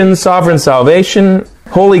election, sovereign salvation,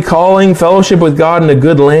 holy calling, fellowship with God in a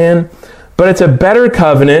good land. But it's a better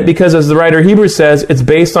covenant because, as the writer of Hebrews says, it's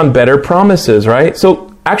based on better promises, right?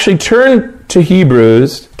 So actually turn to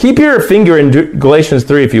Hebrews. Keep your finger in Galatians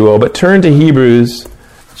 3, if you will, but turn to Hebrews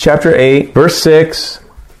chapter 8, verse 6.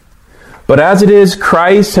 But as it is,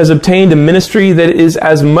 Christ has obtained a ministry that is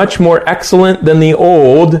as much more excellent than the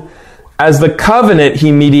old, as the covenant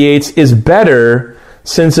he mediates is better,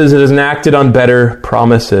 since it is enacted on better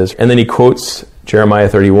promises. And then he quotes Jeremiah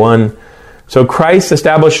 31. So Christ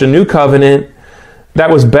established a new covenant that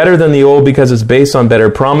was better than the old because it's based on better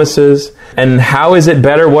promises. And how is it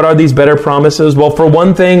better? What are these better promises? Well, for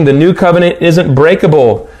one thing, the new covenant isn't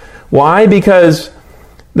breakable. Why? Because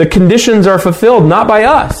the conditions are fulfilled, not by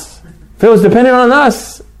us. If it was dependent on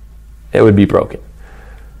us, it would be broken.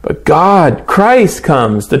 But God, Christ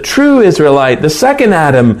comes, the true Israelite, the second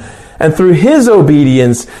Adam, and through his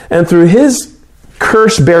obedience and through his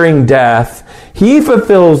curse-bearing death, he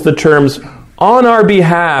fulfills the terms on our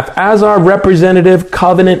behalf as our representative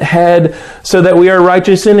covenant head so that we are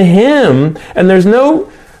righteous in him. And there's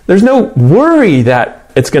no worry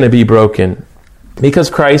that it's going to be broken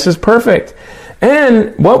because Christ is perfect.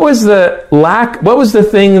 And what was the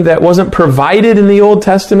thing that wasn't provided in the Old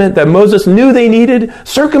Testament that Moses knew they needed?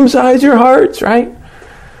 Circumcise your hearts, right?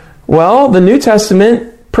 Well, the New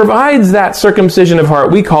Testament provides that circumcision of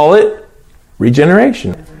heart. We call it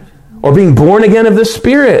regeneration or being born again of the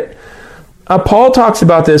Spirit. Paul talks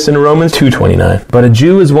about this in Romans 2:29. But a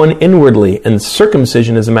Jew is one inwardly, and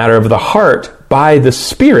circumcision is a matter of the heart by the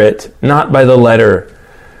Spirit, not by the letter.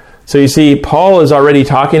 So you see, Paul is already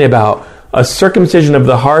talking about a circumcision of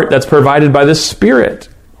the heart that's provided by the Spirit.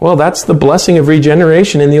 Well, that's the blessing of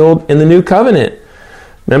regeneration in the New Covenant.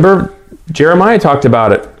 Remember, Jeremiah talked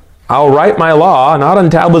about it. I'll write my law, not on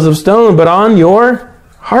tablets of stone, but on your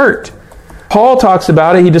heart. Paul talks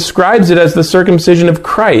about it. He describes it as the circumcision of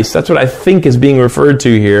Christ. That's what I think is being referred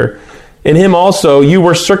to here. In him also, you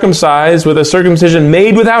were circumcised with a circumcision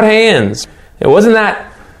made without hands. It wasn't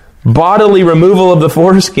that bodily removal of the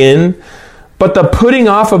foreskin, but the putting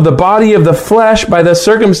off of the body of the flesh by the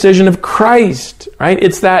circumcision of Christ, right?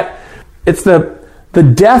 It's the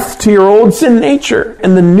death to your old sin nature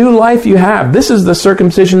and the new life you have. This is the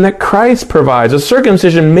circumcision that Christ provides, a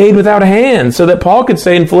circumcision made without hands, so that Paul could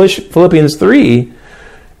say in Philippians 3,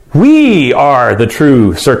 we are the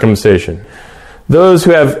true circumcision. Those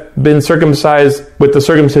who have been circumcised with the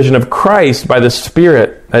circumcision of Christ by the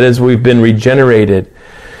Spirit, that is, we've been regenerated.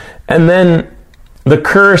 And then the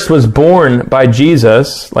curse was borne by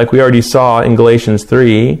Jesus, like we already saw in Galatians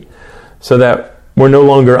 3, so that we're no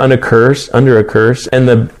longer under a curse, and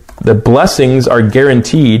the blessings are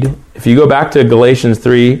guaranteed. If you go back to Galatians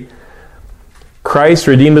 3, Christ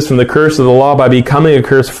redeemed us from the curse of the law by becoming a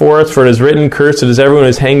curse for us, for it is written, cursed is everyone who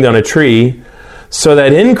is hanged on a tree, so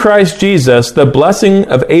that in Christ Jesus the blessing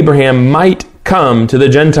of Abraham might come to the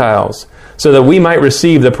Gentiles, so that we might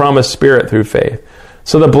receive the promised Spirit through faith.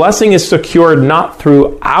 So the blessing is secured not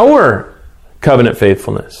through our covenant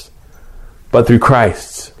faithfulness, but through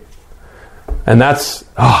Christ's. And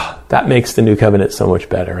that makes the new covenant so much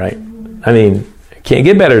better, right? I mean, it can't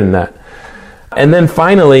get better than that. And then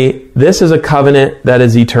finally, this is a covenant that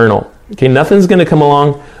is eternal. Okay, nothing's going to come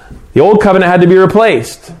along. The old covenant had to be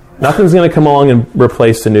replaced. Nothing's going to come along and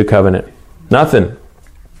replace the new covenant. Nothing.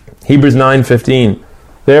 Hebrews 9:15.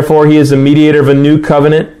 Therefore, he is a mediator of a new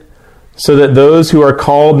covenant, so that those who are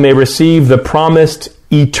called may receive the promised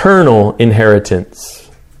eternal inheritance.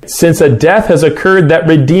 Since a death has occurred that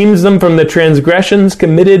redeems them from the transgressions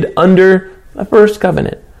committed under the first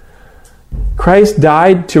covenant. Christ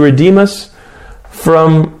died to redeem us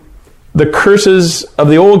from the curses of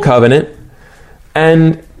the old covenant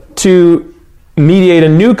and to mediate a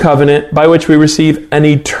new covenant by which we receive an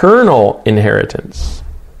eternal inheritance.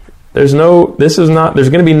 There's going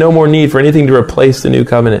to be no more need for anything to replace the new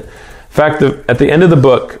covenant. In fact, at the end of the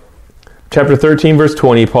book, chapter 13, verse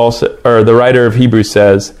 20, the writer of Hebrews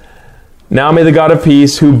says, now may the God of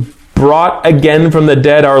peace, who brought again from the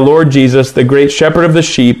dead our Lord Jesus, the great shepherd of the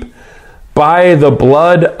sheep, by the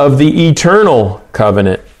blood of the eternal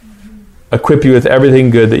covenant, equip you with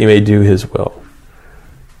everything good that you may do his will.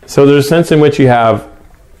 So there's a sense in which you have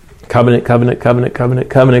covenant, covenant, covenant, covenant,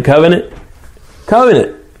 covenant, covenant,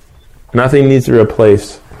 covenant. Nothing needs to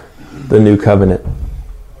replace the new covenant.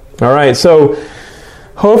 All right, so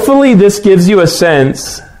hopefully this gives you a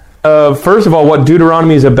sense of, first of all, what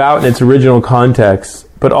Deuteronomy is about in its original context,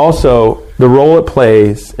 but also the role it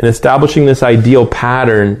plays in establishing this ideal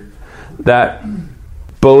pattern that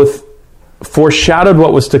both foreshadowed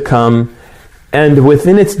what was to come and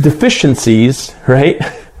within its deficiencies, right?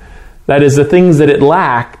 That is, the things that it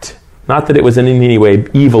lacked, not that it was in any way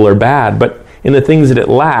evil or bad, but in the things that it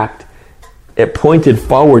lacked, it pointed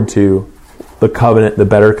forward to the covenant, the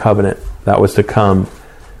better covenant that was to come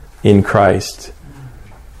in Christ.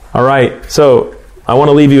 All right, so I want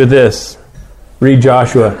to leave you with this. Read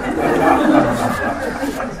Joshua.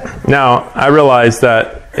 Now, I realize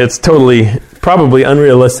that it's probably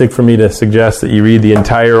unrealistic for me to suggest that you read the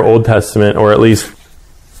entire Old Testament, or at least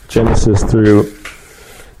Genesis through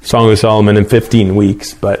Song of Solomon, in 15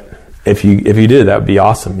 weeks. But if you did, that would be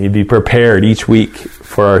awesome. You'd be prepared each week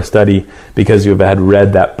for our study because you had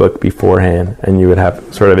read that book beforehand, and you would have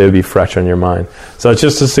it would be fresh on your mind. So it's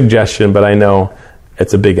just a suggestion, but I know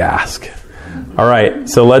it's a big ask. All right,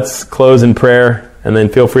 so let's close in prayer, and then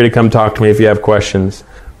feel free to come talk to me if you have questions.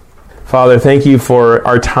 Father, thank you for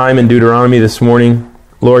our time in Deuteronomy this morning.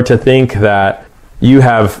 Lord, to think that you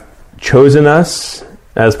have chosen us,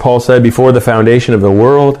 as Paul said, before the foundation of the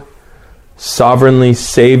world, sovereignly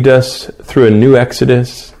saved us through a new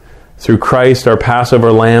exodus, through Christ, our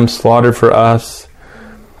Passover lamb, slaughtered for us.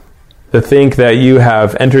 To think that you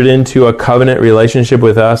have entered into a covenant relationship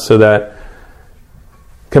with us so that,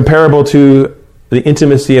 comparable to the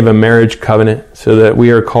intimacy of a marriage covenant, so that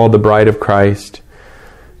we are called the bride of Christ.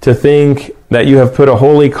 To think that you have put a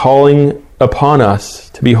holy calling upon us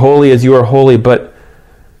to be holy as you are holy, but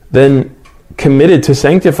then committed to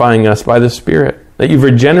sanctifying us by the Spirit. That you've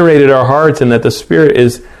regenerated our hearts and that the Spirit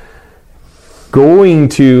is going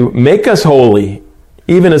to make us holy.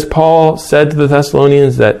 Even as Paul said to the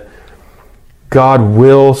Thessalonians that God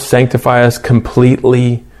will sanctify us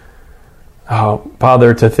completely. Oh,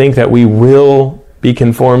 Father, to think that we will be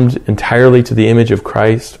conformed entirely to the image of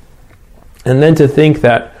Christ. And then to think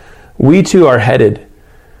that we too are headed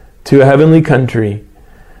to a heavenly country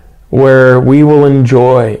where we will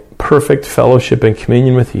enjoy perfect fellowship and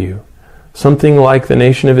communion with you. Something like the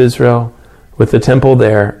nation of Israel with the temple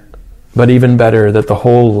there, but even better, that the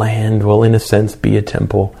whole land will in a sense be a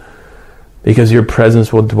temple because your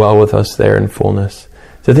presence will dwell with us there in fullness.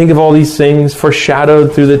 To think of all these things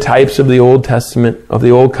foreshadowed through the types of the Old Testament, of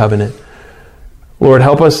the Old Covenant. Lord,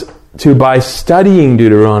 help us to, by studying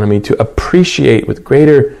Deuteronomy, to appreciate with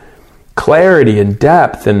greater clarity and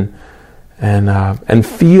depth and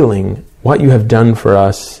feeling what you have done for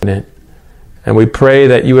us in it. And we pray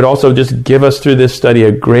that you would also just give us through this study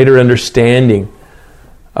a greater understanding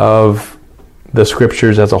of the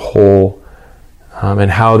Scriptures as a whole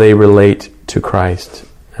and how they relate to Christ.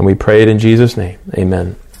 And we pray it in Jesus' name.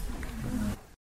 Amen.